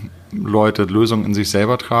Leute Lösungen in sich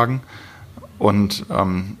selber tragen. Und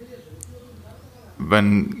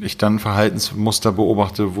wenn ich dann Verhaltensmuster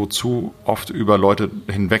beobachte, wo zu oft über Leute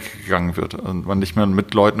hinweggegangen wird und man nicht mehr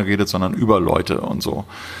mit Leuten redet, sondern über Leute und so.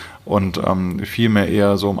 Und viel mehr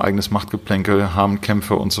eher so um eigenes Machtgeplänkel,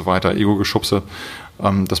 Harmkämpfe und so weiter, Ego-Geschubse,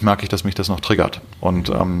 das merke ich, dass mich das noch triggert.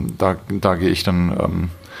 Und da gehe ich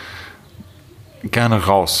dann gerne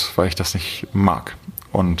raus, weil ich das nicht mag.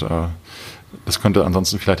 Und das könnte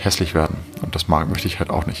ansonsten vielleicht hässlich werden. Und das möchte ich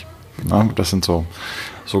halt auch nicht. Ja, das sind so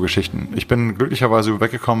Geschichten. Ich bin glücklicherweise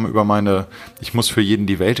weggekommen über meine Ich muss für jeden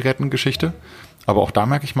die Welt retten Geschichte. Aber auch da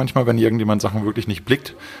merke ich manchmal, wenn irgendjemand Sachen wirklich nicht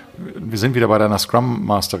blickt, wir sind wieder bei deiner Scrum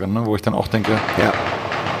Masterin, ne, wo ich dann auch denke, ja.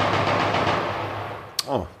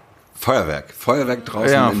 Oh, Feuerwerk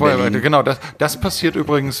draußen ja, in Feuerwerk, Berlin. Genau. Das passiert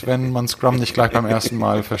übrigens, wenn man Scrum nicht gleich beim ersten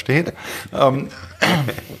Mal versteht.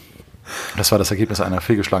 Das war das Ergebnis einer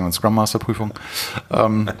fehlgeschlagenen Scrum Master Prüfung.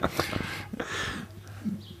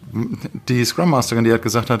 Die Scrum Masterin, die hat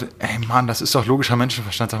gesagt hat, ey Mann, das ist doch logischer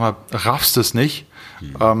Menschenverstand, sag mal, raffst du es nicht?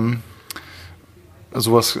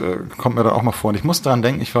 sowas kommt mir dann auch mal vor. Und ich muss daran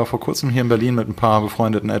denken, ich war vor kurzem hier in Berlin mit ein paar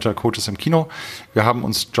befreundeten Agile Coaches im Kino. Wir haben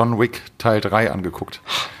uns John Wick Teil 3 angeguckt.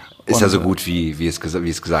 Ist ja so gut, wie es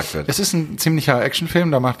gesagt wird. Es ist ein ziemlicher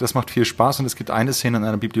Actionfilm, das macht viel Spaß und es gibt eine Szene in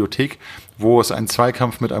einer Bibliothek, wo es einen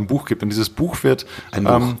Zweikampf mit einem Buch gibt. Und dieses Buch wird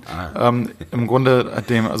im Grunde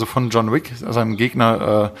von John Wick, seinem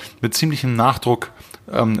Gegner, mit ziemlichem Nachdruck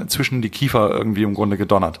zwischen die Kiefer irgendwie im Grunde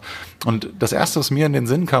gedonnert. Und das Erste, was mir in den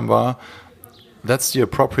Sinn kam, war: That's the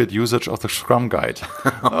appropriate usage of the Scrum Guide.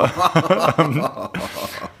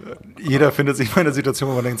 Jeder findet sich in einer Situation,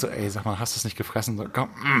 wo man denkt so, ey, sag mal, hast du es nicht gefressen? So, komm,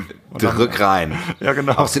 drück rein. Ja,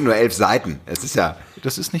 genau. Auch es sind nur 11 Seiten. Es ist ja...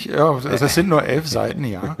 Das ist nicht, ja, es sind nur 11 Seiten,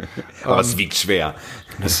 ja. Aber es wiegt schwer.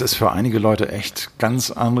 Das ist für einige Leute echt ganz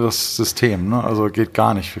anderes System, ne? Also geht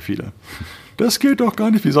gar nicht für viele. Das geht doch gar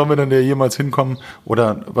nicht. Wie sollen wir denn da jemals hinkommen?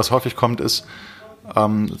 Oder was häufig kommt ist,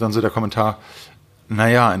 dann so der Kommentar: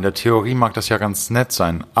 Naja, in der Theorie mag das ja ganz nett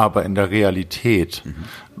sein, aber in der Realität,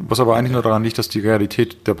 was aber eigentlich nur daran liegt, dass die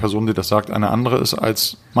Realität der Person, die das sagt, eine andere ist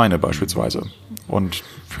als meine beispielsweise. Und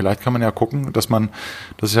vielleicht kann man ja gucken, das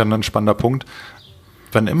ist ja ein spannender Punkt,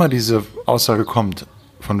 wenn immer diese Aussage kommt,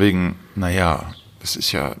 von wegen, naja, das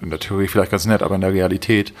ist ja in der Theorie vielleicht ganz nett, aber in der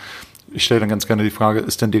Realität, ich stelle dann ganz gerne die Frage,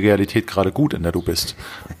 ist denn die Realität gerade gut, in der du bist?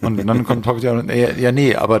 Und dann kommt häufig ja,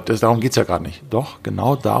 nee, aber darum geht's ja gerade nicht. Doch,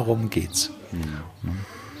 genau darum geht's.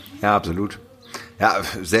 Ja, absolut. Ja,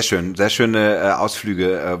 sehr schön. Sehr schöne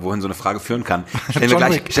Ausflüge, wohin so eine Frage führen kann. Stellen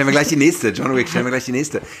wir gleich die nächste. John Wick, stellen wir gleich die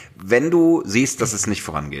nächste. Wenn du siehst, dass es nicht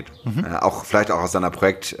vorangeht, vielleicht auch aus deiner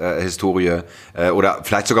Projekthistorie oder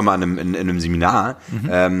vielleicht sogar mal in einem Seminar,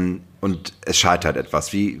 und es scheitert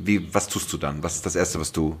etwas, was tust du dann? Was ist das Erste,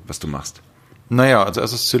 was du machst? Naja, als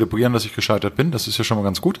erstes zelebrieren, dass ich gescheitert bin. Das ist ja schon mal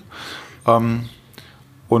ganz gut.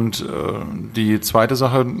 Und die zweite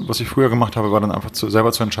Sache, was ich früher gemacht habe, war dann einfach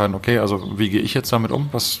selber zu entscheiden, okay, also wie gehe ich jetzt damit um,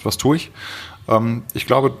 was tue ich? Ich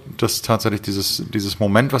glaube, dass tatsächlich dieses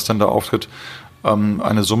Moment, was dann da auftritt,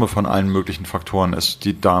 eine Summe von allen möglichen Faktoren ist,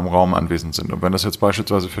 die da im Raum anwesend sind. Und wenn das jetzt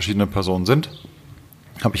beispielsweise verschiedene Personen sind,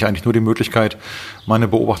 habe ich eigentlich nur die Möglichkeit, meine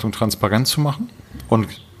Beobachtung transparent zu machen und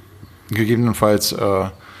gegebenenfalls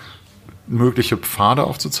mögliche Pfade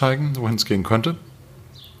aufzuzeigen, wohin es gehen könnte.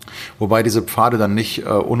 Wobei diese Pfade dann nicht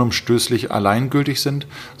unumstößlich alleingültig sind,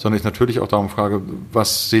 sondern ich natürlich auch darum frage,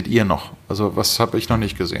 was seht ihr noch? Also was habe ich noch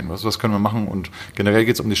nicht gesehen? Was können wir machen? Und generell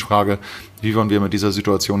geht es um die Frage, wie wollen wir mit dieser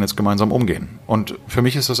Situation jetzt gemeinsam umgehen? Und für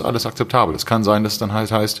mich ist das alles akzeptabel. Es kann sein, dass es dann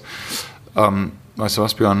halt heißt, weißt du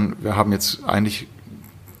was, Björn, wir haben jetzt eigentlich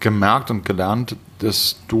gemerkt und gelernt,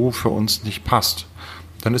 dass du für uns nicht passt.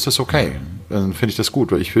 Dann ist das okay. Dann finde ich das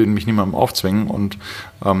gut, weil ich will mich niemandem aufzwingen und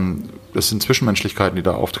das sind Zwischenmenschlichkeiten, die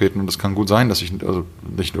da auftreten und es kann gut sein, dass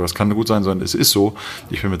nicht nur das kann gut sein, sondern es ist so.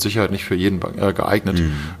 Ich bin mit Sicherheit nicht für jeden geeignet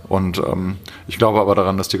und ich glaube aber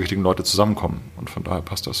daran, dass die richtigen Leute zusammenkommen und von daher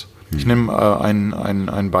passt das. Ich nehme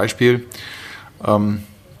ein Beispiel.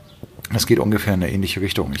 Es geht ungefähr in eine ähnliche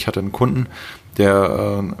Richtung. Ich hatte einen Kunden,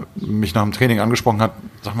 der mich nach dem Training angesprochen hat,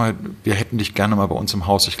 sag mal, wir hätten dich gerne mal bei uns im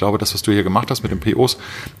Haus. Ich glaube, das, was du hier gemacht hast mit den POs,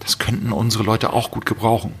 das könnten unsere Leute auch gut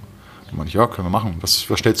gebrauchen. Dann meinte ich, ja, können wir machen. Was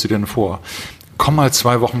stellst du dir denn vor? Komm mal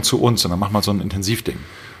 2 Wochen zu uns und dann mach mal so ein Intensivding.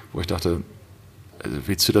 Wo ich dachte,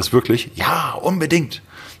 willst du das wirklich? Ja, unbedingt.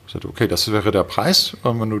 Ich sagte, okay, das wäre der Preis.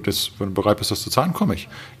 Wenn du bereit bist, das zu zahlen, komme ich.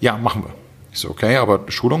 Ja, machen wir. Ich so, okay,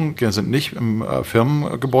 aber Schulungen sind nicht im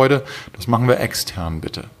Firmengebäude, das machen wir extern,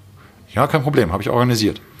 bitte. Ja, kein Problem, habe ich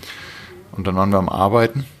organisiert. Und dann waren wir am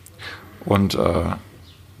Arbeiten und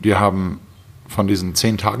wir haben von diesen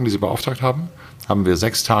 10 Tagen, die sie beauftragt haben, haben wir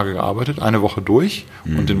 6 Tage gearbeitet, eine Woche durch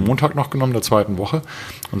und den Montag noch genommen, der zweiten Woche.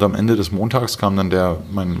 Und am Ende des Montags kam dann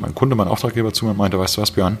mein Kunde, mein Auftraggeber zu mir und meinte, weißt du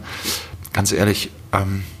was, Björn, ganz ehrlich,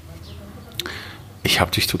 ich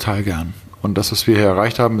habe dich total gern. Und das, was wir hier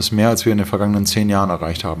erreicht haben, ist mehr, als wir in den vergangenen 10 Jahren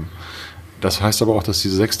erreicht haben. Das heißt aber auch, dass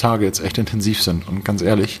diese 6 Tage jetzt echt intensiv sind. Und ganz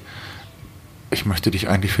ehrlich, ich möchte dich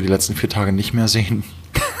eigentlich für die letzten 4 Tage nicht mehr sehen.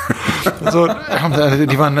 Also,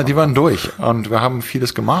 die waren durch. Und wir haben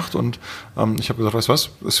vieles gemacht. Und ich habe gesagt, weißt du was,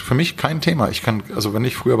 ist für mich kein Thema. Also wenn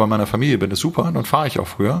ich früher bei meiner Familie bin, ist super, dann fahre ich auch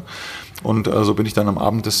früher. Und so bin ich dann am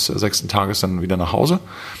Abend des 6. Tages dann wieder nach Hause.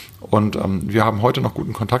 Und wir haben heute noch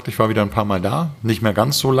guten Kontakt. Ich war wieder ein paar Mal da, nicht mehr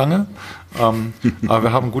ganz so lange, aber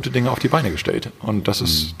wir haben gute Dinge auf die Beine gestellt. Und das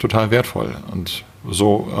ist total wertvoll. Und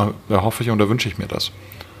so hoffe ich und da wünsche ich mir das.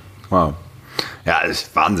 Wow. Ja, das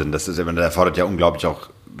ist Wahnsinn. Das erfordert ja unglaublich auch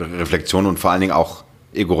Reflexion und vor allen Dingen auch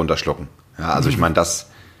Ego runterschlucken. Ja, also ich meine,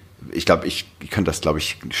 ich glaube, ich könnte das, glaube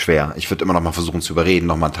ich, schwer. Ich würde immer noch mal versuchen zu überreden,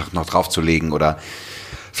 noch mal einen Tag noch draufzulegen oder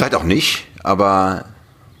vielleicht auch nicht, aber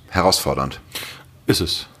herausfordernd. Ist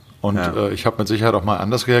es. Und ich habe mit Sicherheit auch mal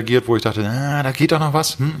anders reagiert, wo ich dachte, da geht doch noch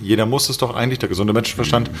was. Jeder muss es doch eigentlich, der gesunde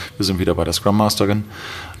Menschenverstand. Wir sind wieder bei der Scrum Masterin.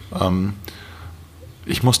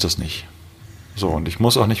 Ich muss das nicht. So, und ich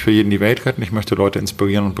muss auch nicht für jeden die Welt retten. Ich möchte Leute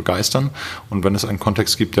inspirieren und begeistern. Und wenn es einen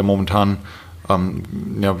Kontext gibt, der momentan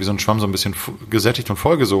wie so ein Schwamm so ein bisschen gesättigt und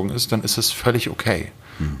vollgesogen ist, dann ist es völlig okay.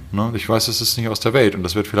 Ne? Ich weiß, es ist nicht aus der Welt und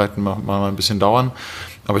das wird vielleicht mal ein bisschen dauern,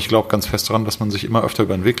 aber ich glaube ganz fest daran, dass man sich immer öfter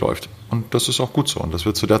über den Weg läuft. Und das ist auch gut so und das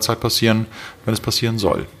wird zu der Zeit passieren, wenn es passieren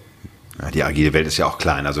soll. Ja, die agile Welt ist ja auch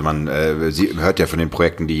klein. Also man hört ja von den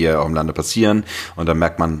Projekten, die hier auch im Lande passieren und dann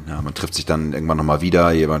merkt man, man trifft sich dann irgendwann nochmal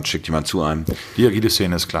wieder, jemand schickt jemand zu einem. Die agile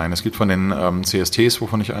Szene ist klein. Es gibt von den CSTs,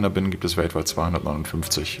 wovon ich einer bin, gibt es weltweit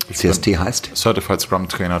 259. CST heißt? Certified Scrum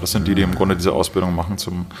Trainer. Das sind die im Grunde diese Ausbildung machen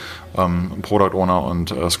zum Product Owner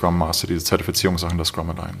und Scrum Master, diese Zertifizierungssachen der Scrum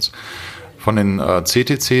Alliance. Von den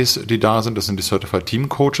CTCs, die da sind, das sind die Certified Team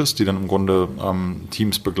Coaches, die dann im Grunde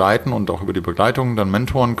Teams begleiten und auch über die Begleitung dann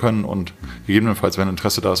mentoren können und gegebenenfalls, wenn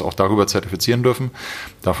Interesse da ist, auch darüber zertifizieren dürfen.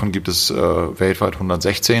 Davon gibt es weltweit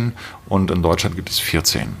 116 und in Deutschland gibt es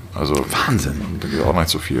 14. Also Wahnsinn. Da gibt es auch nicht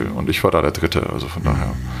so viel. Und ich war da der Dritte, also von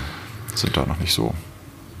daher sind da noch nicht so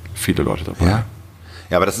viele Leute dabei. Ja.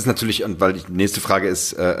 Ja, aber das ist natürlich, und weil die nächste Frage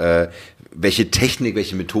ist, welche Technik,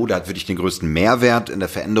 welche Methode hat für dich den größten Mehrwert in der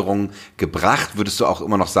Veränderung gebracht? Würdest du auch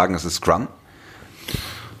immer noch sagen, das ist Scrum?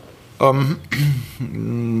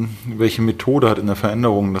 Welche Methode hat in der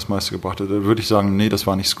Veränderung das meiste gebracht? Da würde ich sagen, nee, das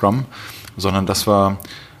war nicht Scrum, sondern das war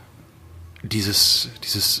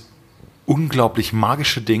dieses unglaublich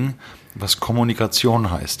magische Ding, was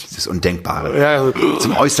Kommunikation heißt. Das ist Undenkbare. Ja, also,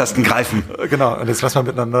 zum Äußersten greifen. Genau, und jetzt lassen wir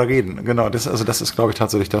miteinander reden. Genau, das ist, glaube ich,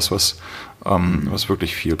 tatsächlich das, was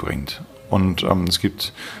wirklich viel bringt. Und es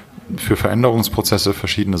gibt für Veränderungsprozesse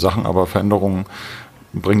verschiedene Sachen, aber Veränderungen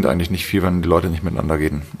bringt eigentlich nicht viel, wenn die Leute nicht miteinander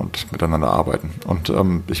reden und miteinander arbeiten. Und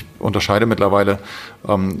ich unterscheide mittlerweile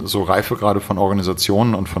so Reife gerade von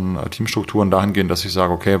Organisationen und von Teamstrukturen dahingehend, dass ich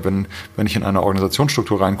sage, okay, wenn ich in eine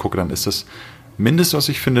Organisationsstruktur reingucke, dann ist das Mindestens, was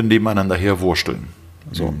ich finde, nebeneinander herwursteln.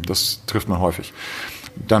 So, das trifft man häufig.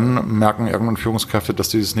 Dann merken irgendwann Führungskräfte, dass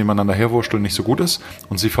dieses nebeneinander herwursteln nicht so gut ist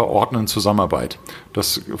und sie verordnen Zusammenarbeit.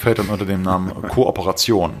 Das fällt dann unter dem Namen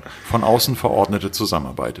Kooperation. Von außen verordnete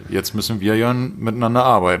Zusammenarbeit. Jetzt müssen wir ja miteinander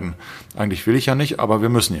arbeiten. Eigentlich will ich ja nicht, aber wir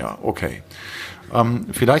müssen ja. Okay.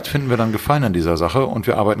 Vielleicht finden wir dann Gefallen an dieser Sache und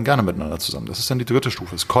wir arbeiten gerne miteinander zusammen. Das ist dann die dritte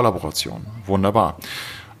Stufe, ist Kollaboration. Wunderbar.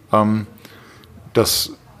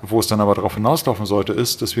 Wo es dann aber darauf hinauslaufen sollte,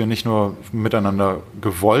 ist, dass wir nicht nur miteinander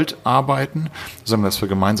gewollt arbeiten, sondern dass wir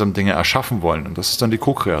gemeinsam Dinge erschaffen wollen. Und das ist dann die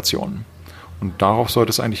Co-Kreation. Und darauf sollte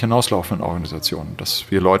es eigentlich hinauslaufen in Organisationen, dass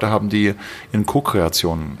wir Leute haben, die in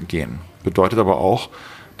Co-Kreation gehen. Bedeutet aber auch,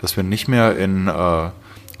 dass wir nicht mehr in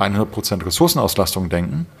 100% Ressourcenauslastung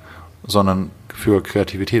denken, sondern für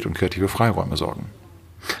Kreativität und kreative Freiräume sorgen.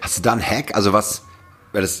 Hast du da einen Hack? Also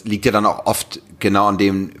weil das liegt ja dann auch oft genau an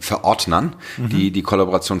den Verordnern, die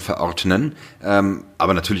Kollaboration verordnen,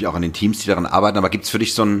 aber natürlich auch an den Teams, die daran arbeiten. Aber gibt es für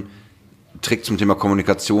dich so einen Trick zum Thema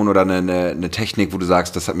Kommunikation oder eine Technik, wo du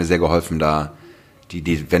sagst, das hat mir sehr geholfen,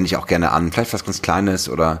 die wende ich auch gerne an? Vielleicht was ganz Kleines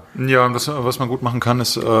oder? Ja, was man gut machen kann,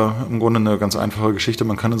 ist im Grunde eine ganz einfache Geschichte.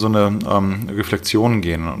 Man kann in so eine Reflexion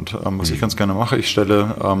gehen. Und was ich ganz gerne mache, ich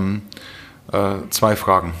stelle 2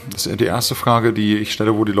 Fragen. Das ist die erste Frage, die ich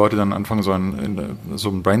stelle, wo die Leute dann anfangen, so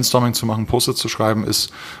ein Brainstorming zu machen, Post-it zu schreiben,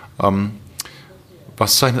 ist,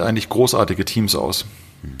 was zeichnet eigentlich großartige Teams aus?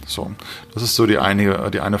 So, das ist so die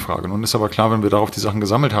eine Frage. Nun ist aber klar, wenn wir darauf die Sachen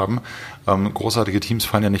gesammelt haben, großartige Teams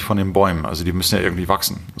fallen ja nicht von den Bäumen, also die müssen ja irgendwie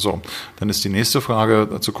wachsen. So, dann ist die nächste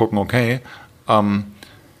Frage zu gucken, okay,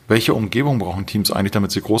 welche Umgebung brauchen Teams eigentlich,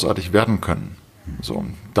 damit sie großartig werden können? So,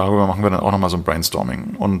 darüber machen wir dann auch nochmal so ein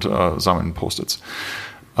Brainstorming und sammeln Post-its.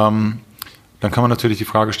 Dann kann man natürlich die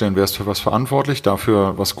Frage stellen, wer ist für was verantwortlich?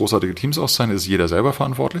 Dafür, was großartige Teams auszeichnen, ist jeder selber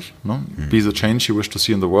verantwortlich. Ne? Be the change you wish to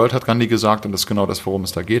see in the world, hat Gandhi gesagt, und das ist genau das, worum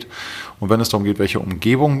es da geht. Und wenn es darum geht, welche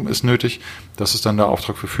Umgebung ist nötig, das ist dann der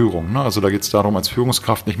Auftrag für Führung. Ne? Also da geht es darum, als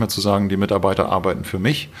Führungskraft nicht mehr zu sagen, die Mitarbeiter arbeiten für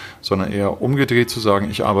mich, sondern eher umgedreht zu sagen,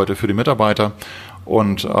 ich arbeite für die Mitarbeiter.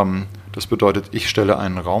 Und das bedeutet, ich stelle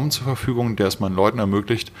einen Raum zur Verfügung, der es meinen Leuten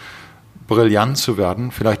ermöglicht, brillant zu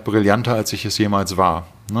werden, vielleicht brillanter, als ich es jemals war.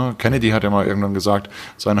 Ne? Kennedy hat ja mal irgendwann gesagt,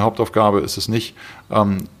 seine Hauptaufgabe ist es nicht,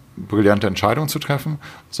 brillante Entscheidungen zu treffen,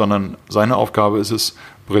 sondern seine Aufgabe ist es,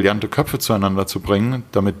 brillante Köpfe zueinander zu bringen,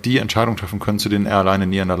 damit die Entscheidungen treffen können, zu denen er alleine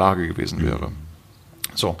nie in der Lage gewesen wäre.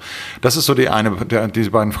 So, das ist so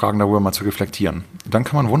diese beiden Fragen darüber mal zu reflektieren. Dann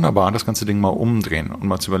kann man wunderbar das ganze Ding mal umdrehen und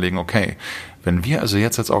mal zu überlegen, okay, wenn wir also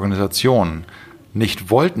jetzt als Organisation nicht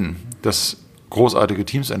wollten, dass großartige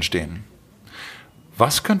Teams entstehen,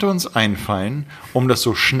 was könnte uns einfallen, um das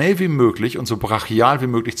so schnell wie möglich und so brachial wie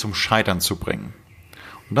möglich zum Scheitern zu bringen?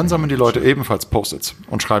 Und dann sammeln die Leute ebenfalls Post-its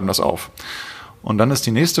und schreiben das auf. Und dann ist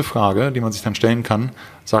die nächste Frage, die man sich dann stellen kann,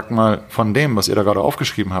 sagt mal, von dem, was ihr da gerade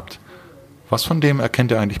aufgeschrieben habt, was von dem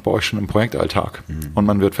erkennt ihr eigentlich bei euch schon im Projektalltag? Und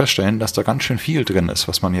man wird feststellen, dass da ganz schön viel drin ist,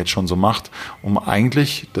 was man jetzt schon so macht, um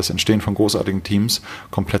eigentlich das Entstehen von großartigen Teams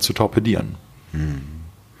komplett zu torpedieren.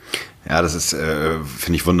 Ja, das ist,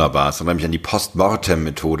 finde ich wunderbar. Es erinnert mich an die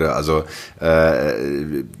Postmortem-Methode. Also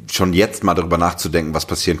schon jetzt mal darüber nachzudenken, was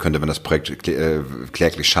passieren könnte, wenn das Projekt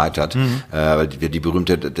kläglich scheitert. Weil die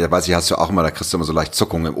berühmte, der weiß ich, hast du auch immer, da kriegst du immer so leicht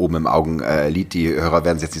Zuckungen oben im Augenlid. Die Hörer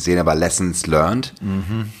werden es jetzt nicht sehen, aber Lessons learned.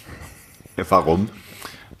 Warum?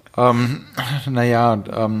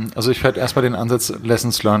 Also ich fände erstmal den Ansatz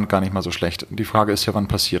Lessons Learned gar nicht mal so schlecht. Die Frage ist ja, wann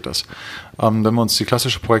passiert das? Wenn wir uns die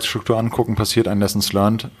klassische Projektstruktur angucken, passiert ein Lessons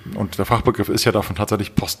Learned und der Fachbegriff ist ja davon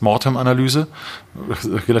tatsächlich Postmortem-Analyse,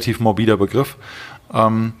 relativ morbider Begriff.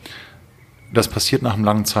 Das passiert nach einem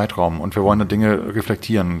langen Zeitraum und wir wollen da Dinge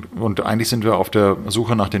reflektieren und eigentlich sind wir auf der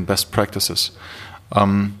Suche nach den Best Practices.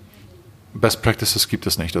 Best Practices gibt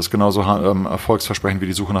es nicht. Das ist genauso erfolgsversprechend wie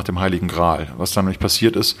die Suche nach dem Heiligen Gral. Was dann nämlich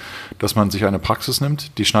passiert ist, dass man sich eine Praxis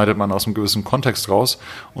nimmt, die schneidet man aus einem gewissen Kontext raus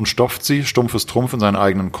und stopft sie, stumpfes Trumpf, in seinen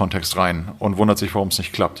eigenen Kontext rein und wundert sich, warum es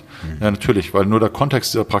nicht klappt. Ja, natürlich, weil nur der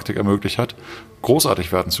Kontext dieser Praktik ermöglicht hat,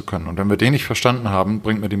 großartig werden zu können. Und wenn wir den nicht verstanden haben,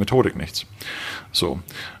 bringt mir die Methodik nichts. So.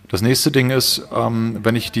 Das nächste Ding ist,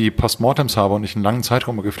 wenn ich die Postmortems habe und ich einen langen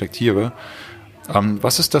Zeitraum reflektiere,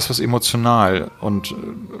 was ist das, was emotional und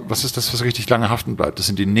was ist das, was richtig lange haften bleibt? Das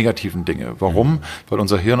sind die negativen Dinge. Warum? Weil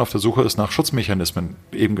unser Hirn auf der Suche ist nach Schutzmechanismen,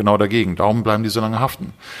 eben genau dagegen. Darum bleiben die so lange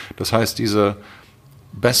haften. Das heißt, diese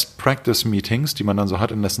Best Practice Meetings, die man dann so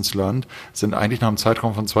hat in Lessons Learned, sind eigentlich nach einem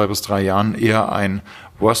Zeitraum von 2 bis 3 Jahren eher ein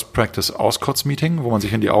Worst Practice Auskotz-Meeting, wo man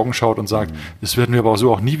sich in die Augen schaut und sagt, das werden wir aber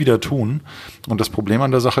so auch nie wieder tun. Und das Problem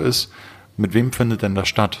an der Sache ist, mit wem findet denn das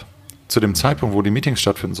statt? Zu dem Zeitpunkt, wo die Meetings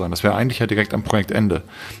stattfinden sollen. Das wäre eigentlich ja direkt am Projektende.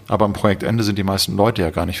 Aber am Projektende sind die meisten Leute ja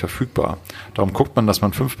gar nicht verfügbar. Darum guckt man, dass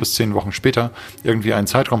man 5 bis 10 Wochen später irgendwie einen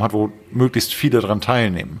Zeitraum hat, wo möglichst viele daran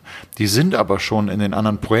teilnehmen. Die sind aber schon in den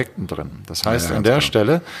anderen Projekten drin. Das heißt, an der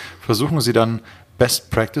Stelle versuchen sie dann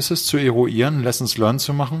Best Practices zu eruieren, Lessons Learned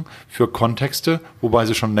zu machen für Kontexte, wobei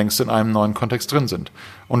sie schon längst in einem neuen Kontext drin sind.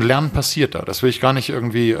 Und Lernen passiert da. Das will ich gar nicht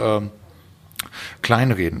irgendwie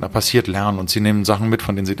kleinreden, da passiert Lernen und sie nehmen Sachen mit,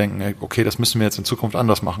 von denen sie denken, okay, das müssen wir jetzt in Zukunft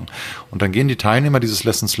anders machen. Und dann gehen die Teilnehmer dieses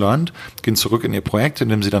Lessons Learned, gehen zurück in ihr Projekt, in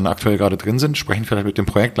dem sie dann aktuell gerade drin sind, sprechen vielleicht mit dem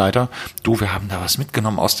Projektleiter, du, wir haben da was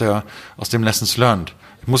mitgenommen aus dem Lessons Learned.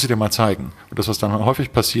 Ich muss sie dir mal zeigen. Und das, was dann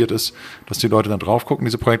häufig passiert ist, dass die Leute dann drauf gucken,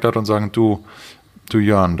 diese Projektleiter, und sagen, du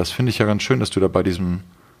Jörn, das finde ich ja ganz schön, dass du da bei diesem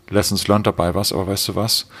Lessons Learned dabei warst, aber weißt du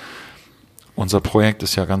was? Unser Projekt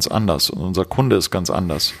ist ja ganz anders und unser Kunde ist ganz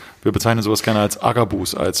anders. Wir bezeichnen sowas gerne als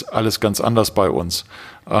Agabus, als alles ganz anders bei uns.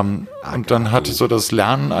 Und dann hat so das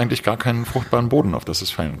Lernen eigentlich gar keinen fruchtbaren Boden, auf das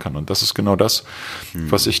es fallen kann. Und das ist genau das,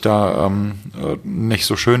 was ich da nicht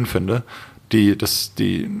so schön finde. Die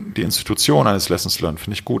Institution eines Lessons Learned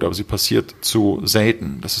finde ich gut, aber sie passiert zu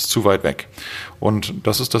selten. Das ist zu weit weg. Und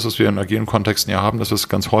das ist das, was wir in agilen Kontexten ja haben, dass wir es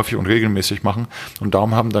ganz häufig und regelmäßig machen. Und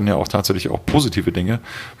darum haben dann ja auch tatsächlich auch positive Dinge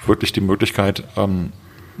wirklich die Möglichkeit,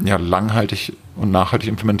 langhaltig und nachhaltig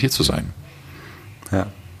implementiert zu sein. Ja,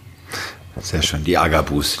 sehr schön. Die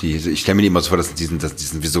Agabus, ich stelle mir die immer so vor, das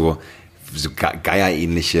sind wie so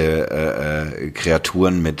geierähnliche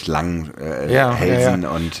Kreaturen mit langen Hälsen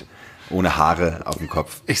und ohne Haare auf dem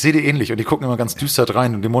Kopf. Ich sehe die ähnlich und die gucken immer ganz düster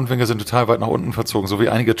rein und die Mundwinkel sind total weit nach unten verzogen, so wie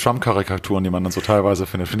einige Trump-Karikaturen, die man dann so teilweise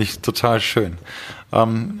findet. Finde ich total schön.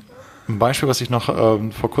 Ein Beispiel, was ich noch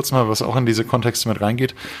vor kurzem habe, was auch in diese Kontexte mit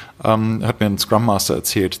reingeht, hat mir ein Scrum Master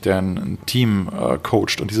erzählt, der ein Team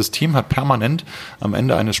coacht. Und dieses Team hat permanent am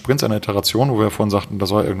Ende eines Sprints, einer Iteration, wo wir vorhin sagten, da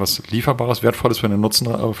soll irgendwas Lieferbares, Wertvolles für den Nutzen,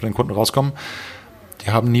 für den Kunden rauskommen,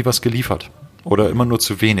 die haben nie was geliefert oder immer nur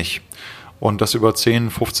zu wenig. Und das über 10,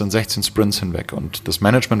 15, 16 Sprints hinweg. Und das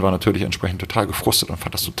Management war natürlich entsprechend total gefrustet und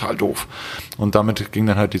fand das total doof. Und damit ging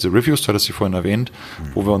dann halt diese Reviews, du hattest sie vorhin erwähnt,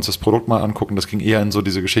 wo wir uns das Produkt mal angucken. Das ging eher in so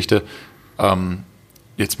diese Geschichte,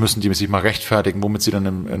 jetzt müssen die sich mal rechtfertigen, womit sie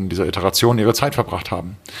dann in dieser Iteration ihre Zeit verbracht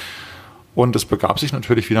haben. Und es begab sich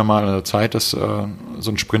natürlich wieder mal in der Zeit, dass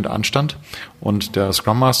so ein Sprint anstand. Und der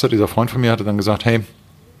Scrum Master, dieser Freund von mir, hatte dann gesagt, hey,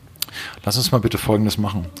 lass uns mal bitte Folgendes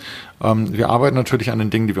machen. Wir arbeiten natürlich an den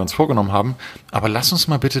Dingen, die wir uns vorgenommen haben, aber lass uns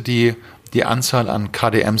mal bitte die Anzahl an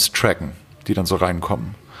KDMs tracken, die dann so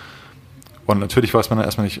reinkommen. Und natürlich weiß man dann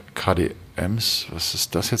erstmal nicht, KDMs, was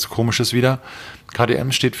ist das jetzt Komisches wieder?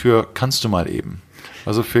 KDM steht für kannst du mal eben.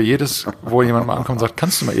 Also für jedes, wo jemand mal ankommt und sagt,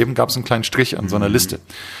 kannst du mal eben, gab es einen kleinen Strich an so einer Liste.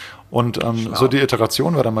 Und so die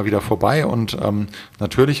Iteration war dann mal wieder vorbei und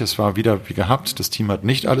natürlich, es war wieder wie gehabt, das Team hat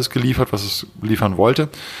nicht alles geliefert, was es liefern wollte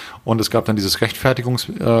und es gab dann dieses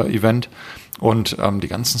Rechtfertigungs-Event und die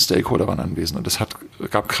ganzen Stakeholder waren anwesend und es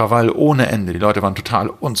gab Krawall ohne Ende. Die Leute waren total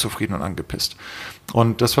unzufrieden und angepisst.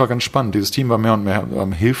 Und das war ganz spannend. Dieses Team war mehr und mehr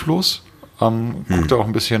hilflos. Guckte auch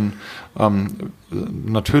ein bisschen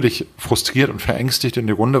natürlich frustriert und verängstigt in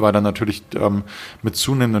die Runde, weil dann natürlich mit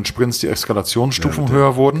zunehmenden Sprints die Eskalationsstufen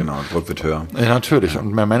höher wurden. Genau, Druck wird höher. Ja, natürlich.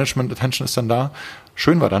 Und mehr Management-Attention ist dann da.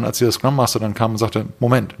 Schön war dann, als der Scrum Master dann kam und sagte,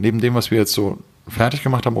 Moment, neben dem, was wir jetzt so fertig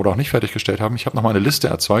gemacht haben oder auch nicht fertiggestellt haben, ich habe noch mal eine Liste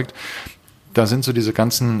erzeugt. Da sind so diese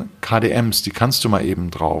ganzen KDMs, die kannst du mal eben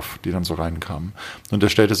drauf, die dann so reinkamen. Und da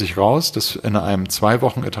stellte sich raus, dass in einem 2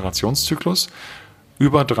 Wochen Iterationszyklus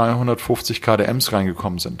über 350 KDMs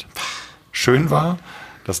reingekommen sind. Schön war,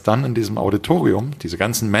 dass dann in diesem Auditorium, diese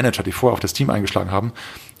ganzen Manager, die vorher auf das Team eingeschlagen haben,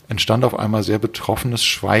 entstand auf einmal sehr betroffenes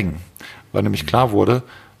Schweigen, weil nämlich klar wurde,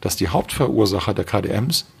 dass die Hauptverursacher der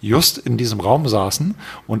KDMs just in diesem Raum saßen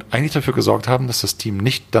und eigentlich dafür gesorgt haben, dass das Team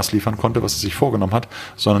nicht das liefern konnte, was es sich vorgenommen hat,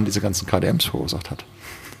 sondern diese ganzen KDMs verursacht hat.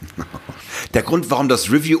 Der Grund, warum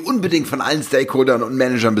das Review unbedingt von allen Stakeholdern und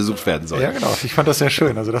Managern besucht werden soll. Ja, genau. Ich fand das sehr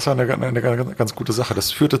schön. Also das war eine ganz gute Sache.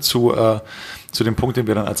 Das führte zu dem Punkt, den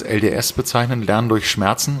wir dann als LDS bezeichnen, Lernen durch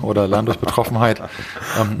Schmerzen oder Lernen durch Betroffenheit.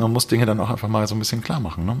 Man muss Dinge dann auch einfach mal so ein bisschen klar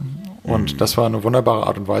machen. Ne? Und das war eine wunderbare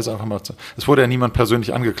Art und Weise. Einfach mal es wurde ja niemand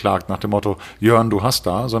persönlich angeklagt nach dem Motto, Björn, du hast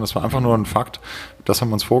da, sondern es war einfach nur ein Fakt. Das haben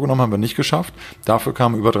wir uns vorgenommen, haben wir nicht geschafft. Dafür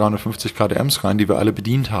kamen über 350 KDMs rein, die wir alle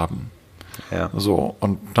bedient haben. Ja. So,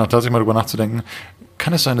 und dann tatsächlich mal drüber nachzudenken,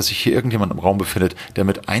 kann es sein, dass sich hier irgendjemand im Raum befindet, der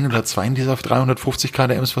mit 1 oder 2 dieser 350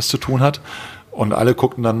 KDMs was zu tun hat? Und alle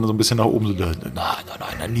guckten dann so ein bisschen nach oben, so,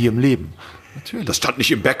 nein, nie im Leben. Natürlich. Das stand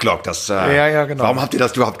nicht im Backlog. Ja, genau. Warum habt ihr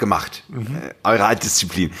das überhaupt gemacht? Eure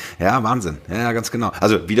Altdisziplin. Ja, Wahnsinn. Ja, ganz genau.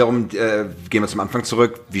 Also wiederum gehen wir zum Anfang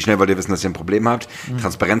zurück. Wie schnell wollt ihr wissen, dass ihr ein Problem habt?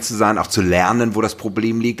 Transparent zu sein, auch zu lernen, wo das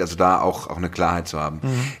Problem liegt. Also da auch eine Klarheit zu haben.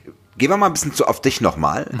 Gehen wir mal ein bisschen auf dich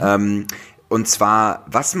nochmal. Und zwar,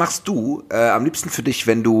 was machst du am liebsten für dich,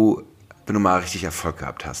 wenn du mal richtig Erfolg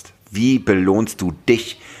gehabt hast? Wie belohnst du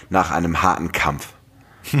dich nach einem harten Kampf?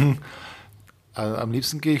 Also am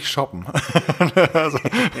liebsten gehe ich shoppen.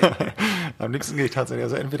 Am liebsten gehe ich tatsächlich.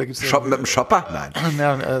 Also entweder gibt's shoppen mit dem Shopper? Nein.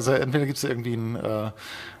 Ja, also entweder gibt es irgendwie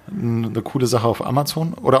eine coole Sache auf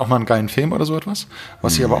Amazon oder auch mal einen geilen Film oder so etwas.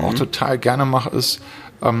 Was ich aber auch total gerne mache, ist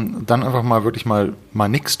dann einfach mal wirklich mal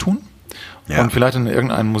nichts tun. Ja. Und vielleicht in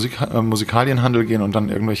irgendeinen Musikalienhandel gehen und dann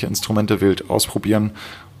irgendwelche Instrumente wild ausprobieren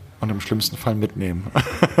und im schlimmsten Fall mitnehmen.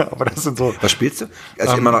 Aber das sind so. Was spielst du?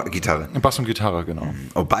 Also immer noch Gitarre? Bass und Gitarre, genau.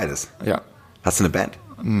 Oh, beides? Ja. Hast du eine Band?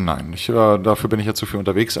 Nein, dafür bin ich ja zu viel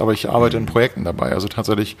unterwegs, aber ich arbeite in Projekten dabei. Also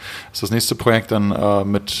tatsächlich ist das nächste Projekt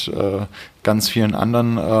dann mit ganz vielen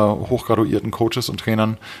anderen hochgraduierten Coaches und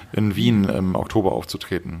Trainern in Wien im Oktober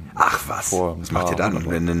aufzutreten. Ach was, was macht ihr dann?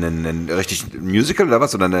 Ein richtig Musical oder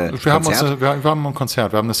was? Oder eine Konzert? Wir haben ein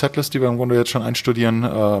Konzert. Wir haben eine Setlist, die wir im Grunde jetzt schon einstudieren.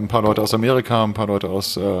 Ein paar Leute aus Amerika, ein paar Leute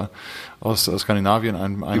aus Skandinavien.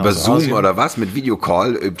 Über Zoom Asien. Oder was? Mit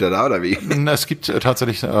Videocall übt ihr da oder wie? Es gibt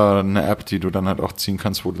tatsächlich eine App, die du dann halt auch ziehen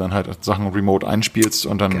kannst, wo du dann halt Sachen remote einspielst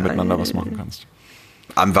und dann miteinander was machen kannst.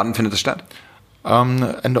 Am wann findet es statt?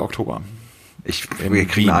 Ende Oktober. Wir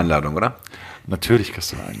kriegen eine Einladung, oder? Natürlich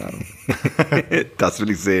kriegst du eine Einladung. Das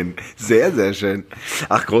will ich sehen. Sehr, sehr schön.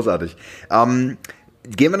 Ach, großartig. Gehen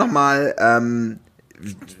wir nochmal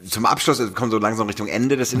zum Abschluss, wir kommen so langsam Richtung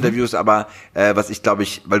Ende des Interviews, aber was ich glaube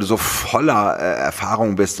weil du so voller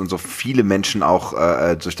Erfahrung bist und so viele Menschen auch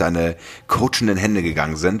durch deine coachenden Hände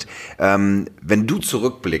gegangen sind, wenn du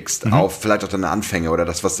zurückblickst auf vielleicht auch deine Anfänge oder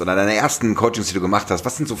deine ersten Coachings, die du gemacht hast,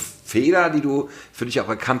 was sind so Fehler, die du für dich auch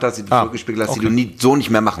erkannt hast, die du zurückgespiegelt hast, die du so nicht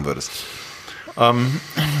mehr machen würdest?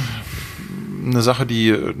 Eine Sache,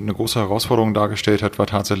 die eine große Herausforderung dargestellt hat, war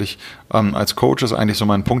tatsächlich, als Coach ist eigentlich so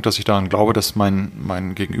mein Punkt, dass ich daran glaube, dass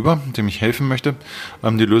mein Gegenüber, dem ich helfen möchte,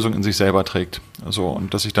 die Lösung in sich selber trägt. So,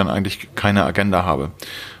 und dass ich dann eigentlich keine Agenda habe.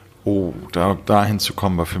 Oh, dahin zu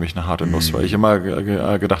kommen, war für mich eine harte Nuss, weil ich immer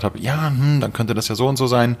gedacht habe, dann könnte das ja so und so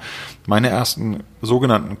sein. Meine ersten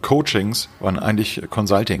sogenannten Coachings waren eigentlich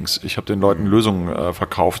Consultings. Ich habe den Leuten Lösungen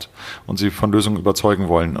verkauft und sie von Lösungen überzeugen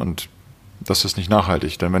wollen, und das ist nicht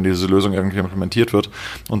nachhaltig, denn wenn diese Lösung irgendwie implementiert wird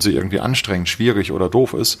und sie irgendwie anstrengend, schwierig oder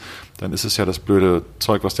doof ist, dann ist es ja das blöde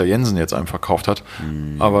Zeug, was der Jensen jetzt einem verkauft hat,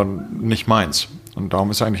 aber nicht meins. Und darum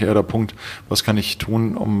ist eigentlich eher der Punkt, was kann ich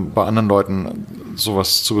tun, um bei anderen Leuten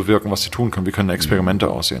sowas zu bewirken, was sie tun können. Wie können Experimente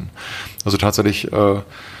aussehen? Also tatsächlich, du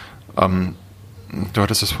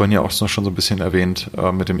hattest es vorhin ja auch schon so ein bisschen erwähnt,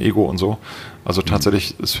 mit dem Ego und so. Also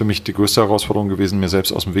tatsächlich ist für mich die größte Herausforderung gewesen, mir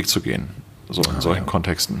selbst aus dem Weg zu gehen. so in solchen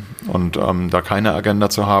Kontexten. Und da keine Agenda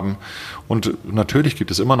zu haben. Und natürlich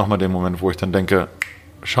gibt es immer noch mal den Moment, wo ich dann denke,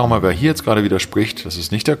 schau mal, wer hier jetzt gerade widerspricht, das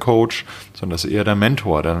ist nicht der Coach, sondern das ist eher der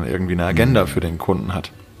Mentor, der dann irgendwie eine Agenda für den Kunden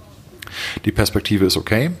hat. Die Perspektive ist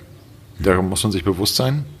okay, da muss man sich bewusst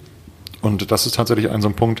sein. Und das ist tatsächlich so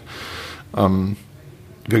ein Punkt,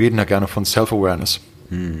 wir reden da gerne von Self-Awareness.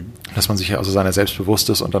 Dass man sich also seiner selbst bewusst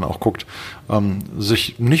ist und dann auch guckt,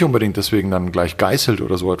 sich nicht unbedingt deswegen dann gleich geißelt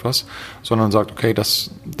oder so etwas, sondern sagt, okay,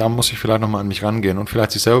 da muss ich vielleicht nochmal an mich rangehen und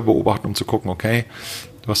vielleicht sich selber beobachten, um zu gucken, okay,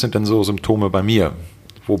 was sind denn so Symptome bei mir?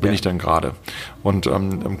 Wo bin ich denn gerade? Und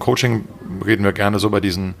im Coaching reden wir gerne so bei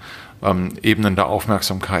diesen Ebenen der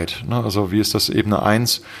Aufmerksamkeit. Ne? Also wie ist das Ebene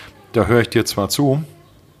 1? Da höre ich dir zwar zu,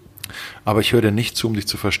 aber ich höre dir nicht zu, um dich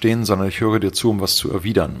zu verstehen, sondern ich höre dir zu, um was zu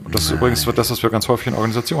erwidern. Und das ist übrigens das, was wir ganz häufig in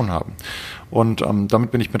Organisationen haben. Und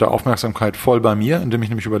damit bin ich mit der Aufmerksamkeit voll bei mir, indem ich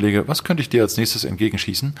nämlich überlege, was könnte ich dir als nächstes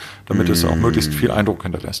entgegenschießen, damit es auch möglichst viel Eindruck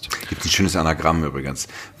hinterlässt. Gibt ein schönes Anagramm übrigens,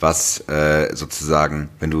 was sozusagen,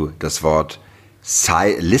 wenn du das Wort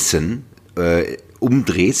listen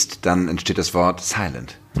umdrehst, dann entsteht das Wort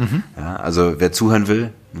silent. Ja, also wer zuhören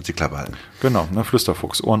will, muss die Klappe halten. Genau, ne,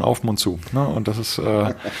 Flüsterfuchs, Ohren auf, Mund zu. Ne, und das ist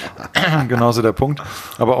genauso der Punkt.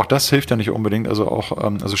 Aber auch das hilft ja nicht unbedingt, also auch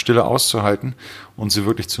also Stille auszuhalten und sie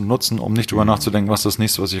wirklich zu nutzen, um nicht drüber nachzudenken, was das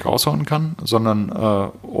nächste, was ich raushauen kann, sondern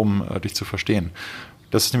um dich zu verstehen.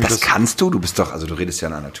 Das ist nämlich das kannst du? Du bist doch, also du redest ja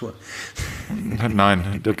in einer Natur.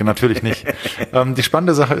 Nein, natürlich nicht. Die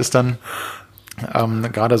spannende Sache ist dann,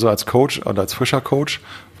 gerade so als Coach oder als frischer Coach,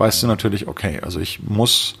 weißt du natürlich, okay, also ich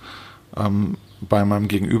muss bei meinem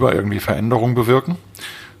Gegenüber irgendwie Veränderung bewirken.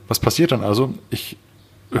 Was passiert dann also? Ich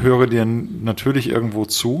höre dir natürlich irgendwo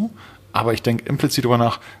zu, aber ich denke implizit darüber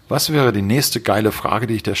nach, was wäre die nächste geile Frage,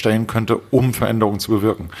 die ich dir stellen könnte, um Veränderungen zu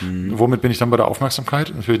bewirken. Womit bin ich dann bei der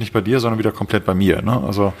Aufmerksamkeit? Natürlich nicht bei dir, sondern wieder komplett bei mir. Ne?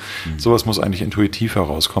 Also sowas muss eigentlich intuitiv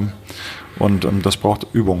herauskommen. Und das braucht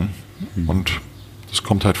Übung. Und das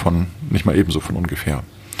kommt halt nicht mal ebenso von ungefähr.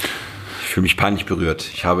 Ich fühle mich peinlich berührt.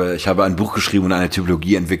 Ich habe ein Buch geschrieben und eine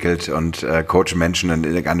Typologie entwickelt und coache Menschen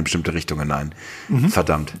in eine bestimmte Richtung hinein.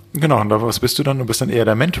 Verdammt. Genau, und was bist du dann? Du bist dann eher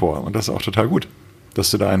der Mentor. Und das ist auch total gut,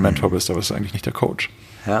 dass du da ein Mentor bist, aber es ist eigentlich nicht der Coach.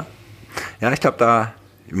 Ja, ich glaube, da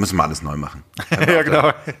müssen wir alles neu machen. Ja,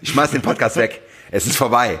 genau. Ich schmeiß den Podcast weg. Es ist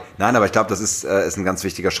vorbei. Nein, aber ich glaube, das ist ein ganz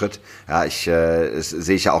wichtiger Schritt. Ja, das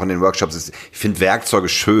sehe ich ja auch in den Workshops. Ich finde Werkzeuge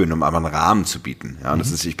schön, um einfach einen Rahmen zu bieten. Ja,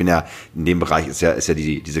 und ich bin ja in dem Bereich ist ja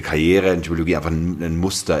diese Karriere in Typologie einfach ein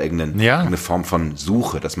Muster, irgendeine Form von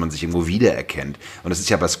Suche, dass man sich irgendwo wiedererkennt. Und das ist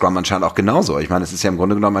ja bei Scrum anscheinend auch genauso. Ich meine, es ist ja im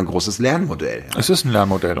Grunde genommen ein großes Lernmodell. Ja. Es ist ein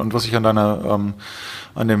Lernmodell. Und was ich an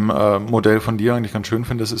dem Modell von dir eigentlich ganz schön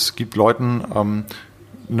finde, ist, es gibt Leuten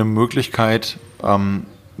eine Möglichkeit,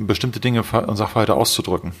 bestimmte Dinge und Sachverhalte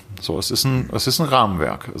auszudrücken. So, es ist ein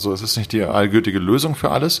Rahmenwerk. Also es ist nicht die allgültige Lösung für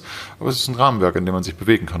alles, aber es ist ein Rahmenwerk, in dem man sich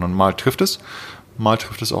bewegen kann. Und mal trifft es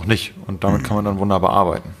auch nicht. Und damit kann man dann wunderbar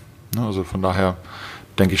arbeiten. Also von daher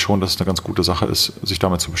denke ich schon, dass es eine ganz gute Sache ist, sich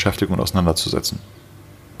damit zu beschäftigen und auseinanderzusetzen.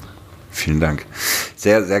 Vielen Dank.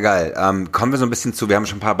 Sehr, sehr geil. Kommen wir so ein bisschen wir haben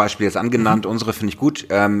schon ein paar Beispiele jetzt angenannt, unsere finde ich gut.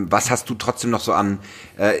 Was hast du trotzdem noch so an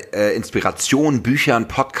Inspiration, Büchern,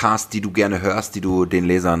 Podcasts, die du gerne hörst, die du den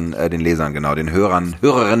Hörerinnen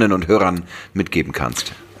und Hörern mitgeben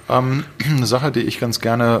kannst? Eine Sache, die ich ganz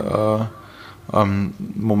gerne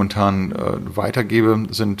momentan weitergebe,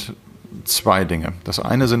 sind zwei Dinge. Das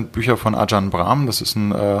eine sind Bücher von Ajahn Brahm, das ist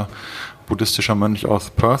ein buddhistischer Mönch aus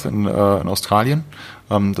Perth in Australien.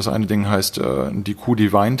 Das eine Ding heißt Die Kuh,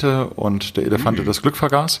 die weinte und der Elefant, der das Glück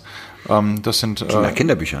vergaß. Das sind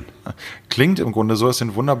Kinderbüchern. Klingt im Grunde so, es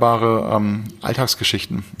sind wunderbare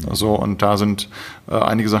Alltagsgeschichten. Also, und da sind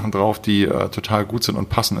einige Sachen drauf, die total gut sind und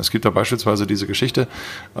passen. Es gibt da beispielsweise diese Geschichte,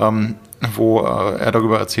 wo er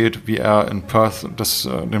darüber erzählt, wie er in Perth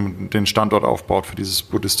den Standort aufbaut für dieses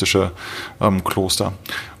buddhistische Kloster.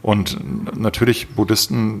 Und natürlich,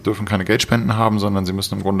 Buddhisten dürfen keine Geldspenden haben, sondern sie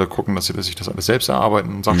müssen im Grunde gucken, dass sie sich das alles selbst erarbeiten.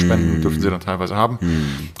 Sachspenden dürfen sie dann teilweise haben.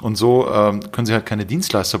 Und so können sie halt keine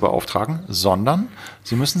Dienstleister beauftragen, sondern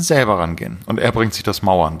sie müssen selber rangehen. Und er bringt sich das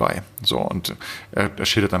Mauern bei. So, und er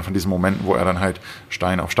schildert dann von diesen Momenten, wo er dann halt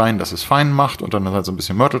Stein auf Stein, das ist fein macht und dann halt so ein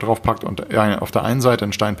bisschen Mörtel draufpackt und er auf der einen Seite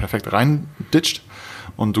einen Stein perfekt reinditscht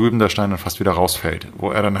und drüben der Stein dann fast wieder rausfällt, wo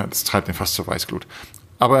er dann halt, das treibt ihn fast zur Weißglut.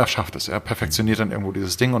 Aber er schafft es. Er perfektioniert dann irgendwo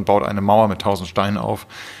dieses Ding und baut eine Mauer mit 1000 Steinen auf.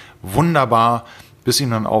 Wunderbar, bis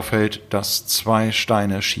ihm dann auffällt, dass 2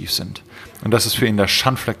 Steine schief sind. Und das ist für ihn der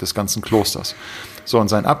Schandfleck des ganzen Klosters. So, und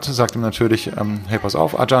sein Abt sagt ihm natürlich, hey, pass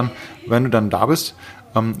auf, Ajahn, wenn du dann da bist,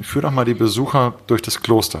 führ doch mal die Besucher durch das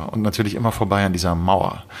Kloster und natürlich immer vorbei an dieser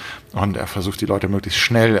Mauer. Und er versucht, die Leute möglichst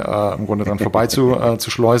schnell im Grunde dran vorbei zu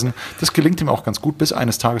schleusen. Das gelingt ihm auch ganz gut, bis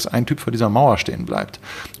eines Tages ein Typ vor dieser Mauer stehen bleibt.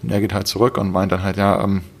 Und er geht halt zurück und meint dann halt,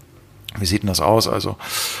 wie sieht denn das aus? Also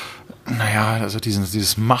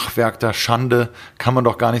dieses Machwerk der Schande kann man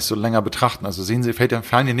doch gar nicht so länger betrachten. Also sehen Sie,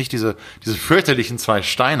 fallen Ihnen nicht diese fürchterlichen 2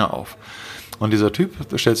 Steine auf. Und dieser Typ,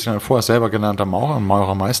 der stellt sich dann vor, ist selber gelernter Maurer und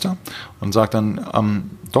Maurermeister und sagt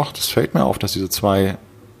dann, doch, das fällt mir auf, dass diese 2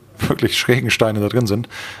 wirklich schrägen Steine da drin sind,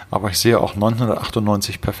 aber ich sehe auch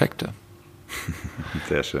 998 perfekte.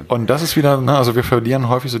 Sehr schön. Und das ist wieder, also wir verlieren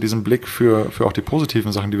häufig so diesen Blick für auch die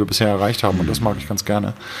positiven Sachen, die wir bisher erreicht haben, und das mag ich ganz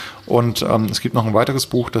gerne. Und es gibt noch ein weiteres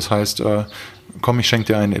Buch, das heißt, komm, ich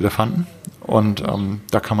schenke dir einen Elefanten, und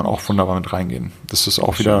da kann man auch wunderbar mit reingehen. Das ist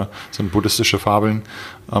auch wieder so buddhistische Fabeln,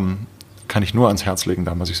 kann ich nur ans Herz legen,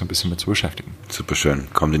 da mal sich so ein bisschen mit zu beschäftigen. Super schön,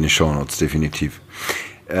 kommt in die Shownotes, definitiv.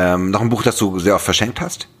 Noch ein Buch, das du sehr oft verschenkt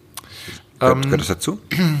hast? Gehört das dazu?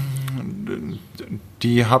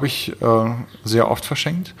 Die habe ich sehr oft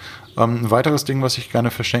verschenkt. Ein weiteres Ding, was ich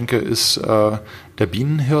gerne verschenke, ist der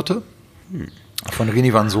Bienenhirte von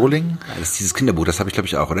Rini van Soling. Das ist dieses Kinderbuch, das habe ich glaube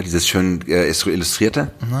ich auch, oder? Dieses schön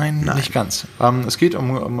illustrierte? Nein, nicht ganz. Es geht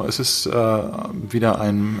es ist wieder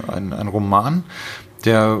ein Roman,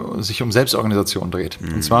 der sich um Selbstorganisation dreht.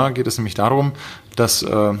 Und zwar geht es nämlich darum, dass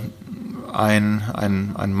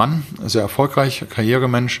ein Mann, sehr erfolgreich,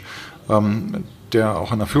 Karrieremensch, der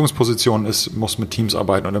auch in einer Führungsposition ist, muss mit Teams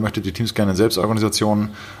arbeiten, und er möchte die Teams gerne in Selbstorganisationen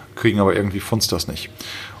kriegen, aber irgendwie funzt das nicht.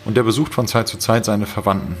 Und der besucht von Zeit zu Zeit seine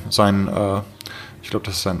Verwandten. Ich glaube,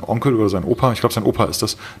 das ist sein Onkel oder sein Opa, ich glaube, sein Opa ist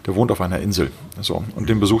das, der wohnt auf einer Insel. So, und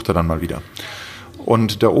den besucht er dann mal wieder.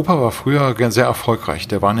 Und der Opa war früher sehr erfolgreich,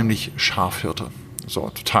 der war nämlich Schafhirte. So,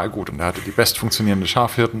 total gut. Und er hatte die best funktionierende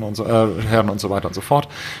Schafhirten und Herden und so weiter und so fort.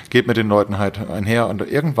 Geht mit den Leuten halt einher, und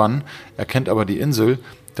irgendwann erkennt aber die Insel,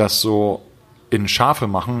 dass so in Schafe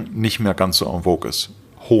machen nicht mehr ganz so en vogue ist.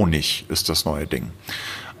 Honig ist das neue Ding.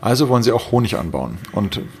 Also wollen sie auch Honig anbauen.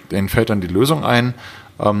 Und denen fällt dann die Lösung ein,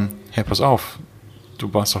 hey, pass auf,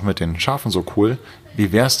 du warst doch mit den Schafen so cool,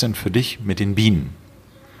 wie wär's denn für dich mit den Bienen?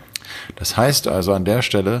 Das heißt also, an der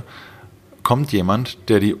Stelle kommt jemand,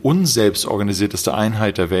 der die unselbstorganisierteste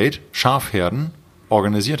Einheit der Welt, Schafherden,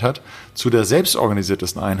 organisiert hat, zu der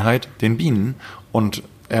selbstorganisiertesten Einheit, den Bienen, und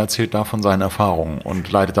er erzählt davon seine Erfahrungen und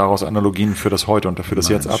leitet daraus Analogien für das Heute und für das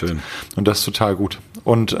Jetzt ab. Schön. Und das ist total gut.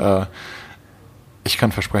 Und ich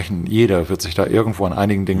kann versprechen, jeder wird sich da irgendwo an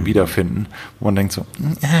einigen Dingen wiederfinden, wo man denkt so,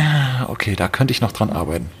 okay, da könnte ich noch dran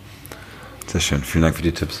arbeiten. Sehr schön, vielen Dank für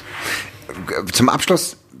die Tipps. Zum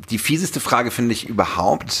Abschluss, die fieseste Frage finde ich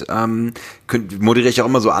überhaupt, moderiere ich auch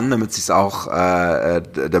immer so an, damit es sich auch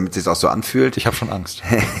so anfühlt. Ich habe schon Angst.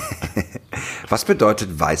 Was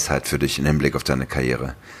bedeutet Weisheit für dich im Hinblick auf deine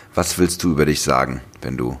Karriere? Was willst du über dich sagen,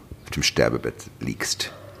 wenn du auf dem Sterbebett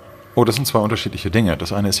liegst? Oh, das sind 2 unterschiedliche Dinge.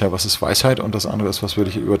 Das eine ist ja, was ist Weisheit, und das andere ist, was würde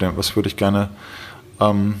ich gerne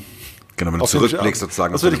genau, wenn du zurückblickst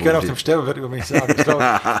sozusagen. Was würde ich gerne auf dem Sterbebett über mich sagen? Ich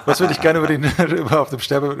glaube, was würde ich gerne auf dem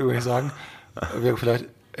Sterbebett über mich sagen? Wäre vielleicht,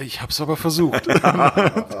 ich habe es aber versucht.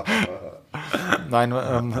 Nein,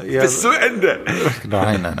 eher... Bis zu Ende!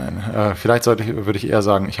 Nein. Vielleicht würde ich eher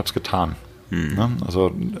sagen, ich habe es getan. Ne?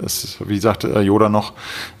 Also, wie sagt Yoda noch,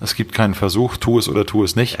 es gibt keinen Versuch, tu es oder tu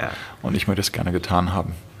es nicht. Ja. Und ich möchte es gerne getan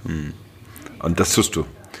haben. Und das tust du.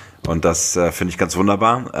 Und das finde ich ganz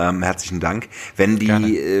wunderbar. Herzlichen Dank. Wenn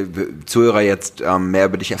die Zuhörer jetzt mehr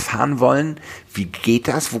über dich erfahren wollen, wie geht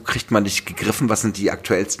das? Wo kriegt man dich gegriffen? Was sind die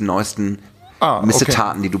aktuellsten, neuesten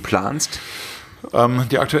Missetaten, die du planst?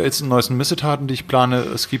 Die aktuellsten, neuesten Missetaten, die ich plane,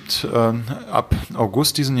 es gibt ab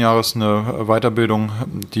August diesen Jahres eine Weiterbildung,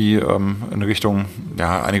 die in Richtung,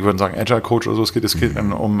 ja, einige würden sagen Agile Coach oder so, es geht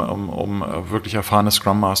um wirklich erfahrenes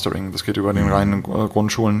Scrum Mastering. Das geht über den reinen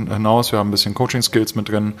Grundschulen hinaus. Wir haben ein bisschen Coaching Skills mit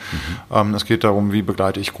drin. Es geht darum, wie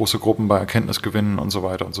begleite ich große Gruppen bei Erkenntnisgewinnen und so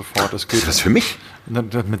weiter und so fort. Ist das für mich?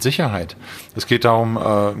 Mit Sicherheit. Es geht darum,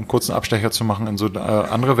 einen kurzen Abstecher zu machen in so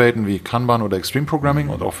andere Welten wie Kanban oder Extreme Programming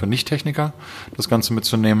und auch für Nicht-Techniker das Ganze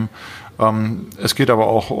mitzunehmen. Es geht aber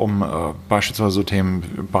auch um beispielsweise so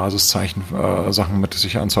Themen, Basiszeichen, Sachen mit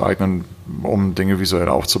sich anzueignen, um Dinge visuell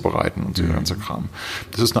aufzubereiten und so der ganze Kram.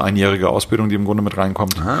 Das ist eine einjährige Ausbildung, die im Grunde mit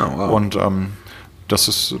reinkommt. Wow. Und das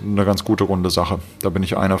ist eine ganz gute runde Sache. Da bin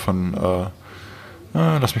ich einer von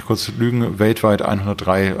lass mich kurz lügen, weltweit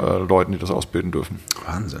 103 Leuten, die das ausbilden dürfen.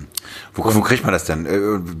 Wahnsinn. Wo kriegt man das denn?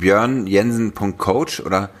 Björn, Jensen.coach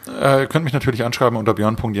oder? Ihr könnt mich natürlich anschreiben unter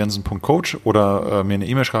björn.jensen.coach oder mir eine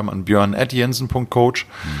E-Mail schreiben an björn@jensen.coach.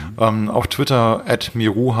 Auf Twitter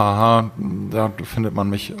 @miruhaha, da findet man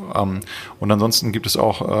mich. Und ansonsten gibt es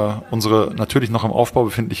auch unsere natürlich noch im Aufbau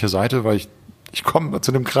befindliche Seite, weil ich komme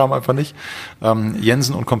zu dem Kram einfach nicht.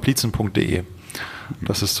 jensenundkomplizen.de.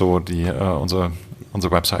 Das ist so unsere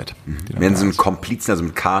Website. Jensen Komplizen, also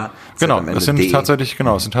mit K. Genau, es sind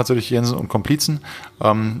tatsächlich Jensen und Komplizen.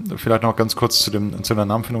 Vielleicht noch ganz kurz zu der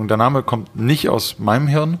Namenfindung. Der Name kommt nicht aus meinem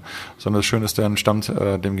Hirn, sondern das Schöne ist, der entstammt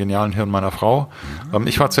dem genialen Hirn meiner Frau.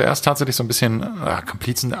 Ich war zuerst tatsächlich so ein bisschen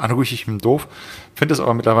Komplizen, anrüchig und doof, finde es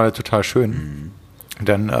aber mittlerweile total schön.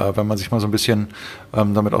 Denn wenn man sich mal so ein bisschen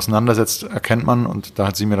damit auseinandersetzt, erkennt man, und da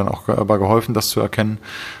hat sie mir dann auch dabei geholfen, das zu erkennen,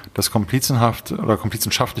 dass Komplizenhaft oder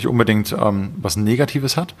Komplizenschaft nicht unbedingt was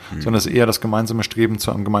Negatives hat, sondern es ist eher das gemeinsame Streben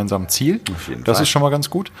zu einem gemeinsamen Ziel. Das ist schon mal ganz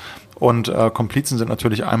gut. Und Komplizen sind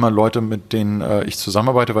natürlich einmal Leute, mit denen ich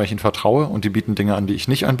zusammenarbeite, weil ich ihnen vertraue und die bieten Dinge an, die ich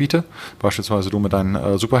nicht anbiete. Beispielsweise du mit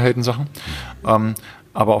deinen Superhelden-Sachen.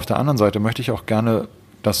 Aber auf der anderen Seite möchte ich auch gerne,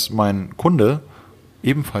 dass mein Kunde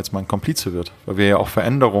ebenfalls mein Komplize wird, weil wir ja auch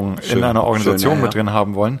Veränderungen in einer Organisation mit drin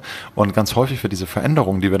haben wollen und ganz häufig wird diese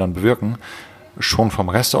Veränderungen, die wir dann bewirken, schon vom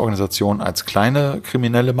Rest der Organisation als kleine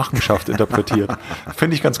kriminelle Machenschaft interpretiert.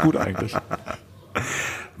 Finde ich ganz gut eigentlich.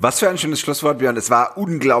 Was für ein schönes Schlusswort, Björn. Es war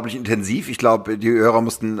unglaublich intensiv. Ich glaube, die Hörer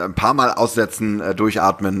mussten ein paar Mal aussetzen,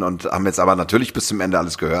 durchatmen und haben jetzt aber natürlich bis zum Ende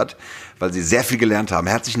alles gehört, weil sie sehr viel gelernt haben.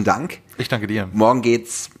 Herzlichen Dank. Ich danke dir. Morgen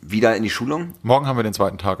geht's wieder in die Schulung? Morgen haben wir den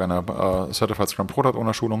zweiten Tag einer Certified Scrum Product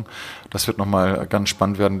Owner Schulung. Das wird nochmal ganz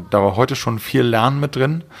spannend werden. Da war heute schon viel Lernen mit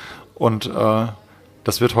drin und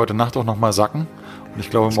das wird heute Nacht auch nochmal sacken. Und ich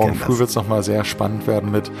glaube, morgen früh wird es nochmal sehr spannend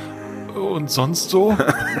werden mit und sonst so.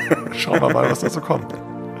 Schauen wir mal, was da so kommt.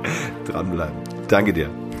 Dranbleiben. Danke dir.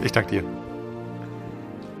 Ich danke dir.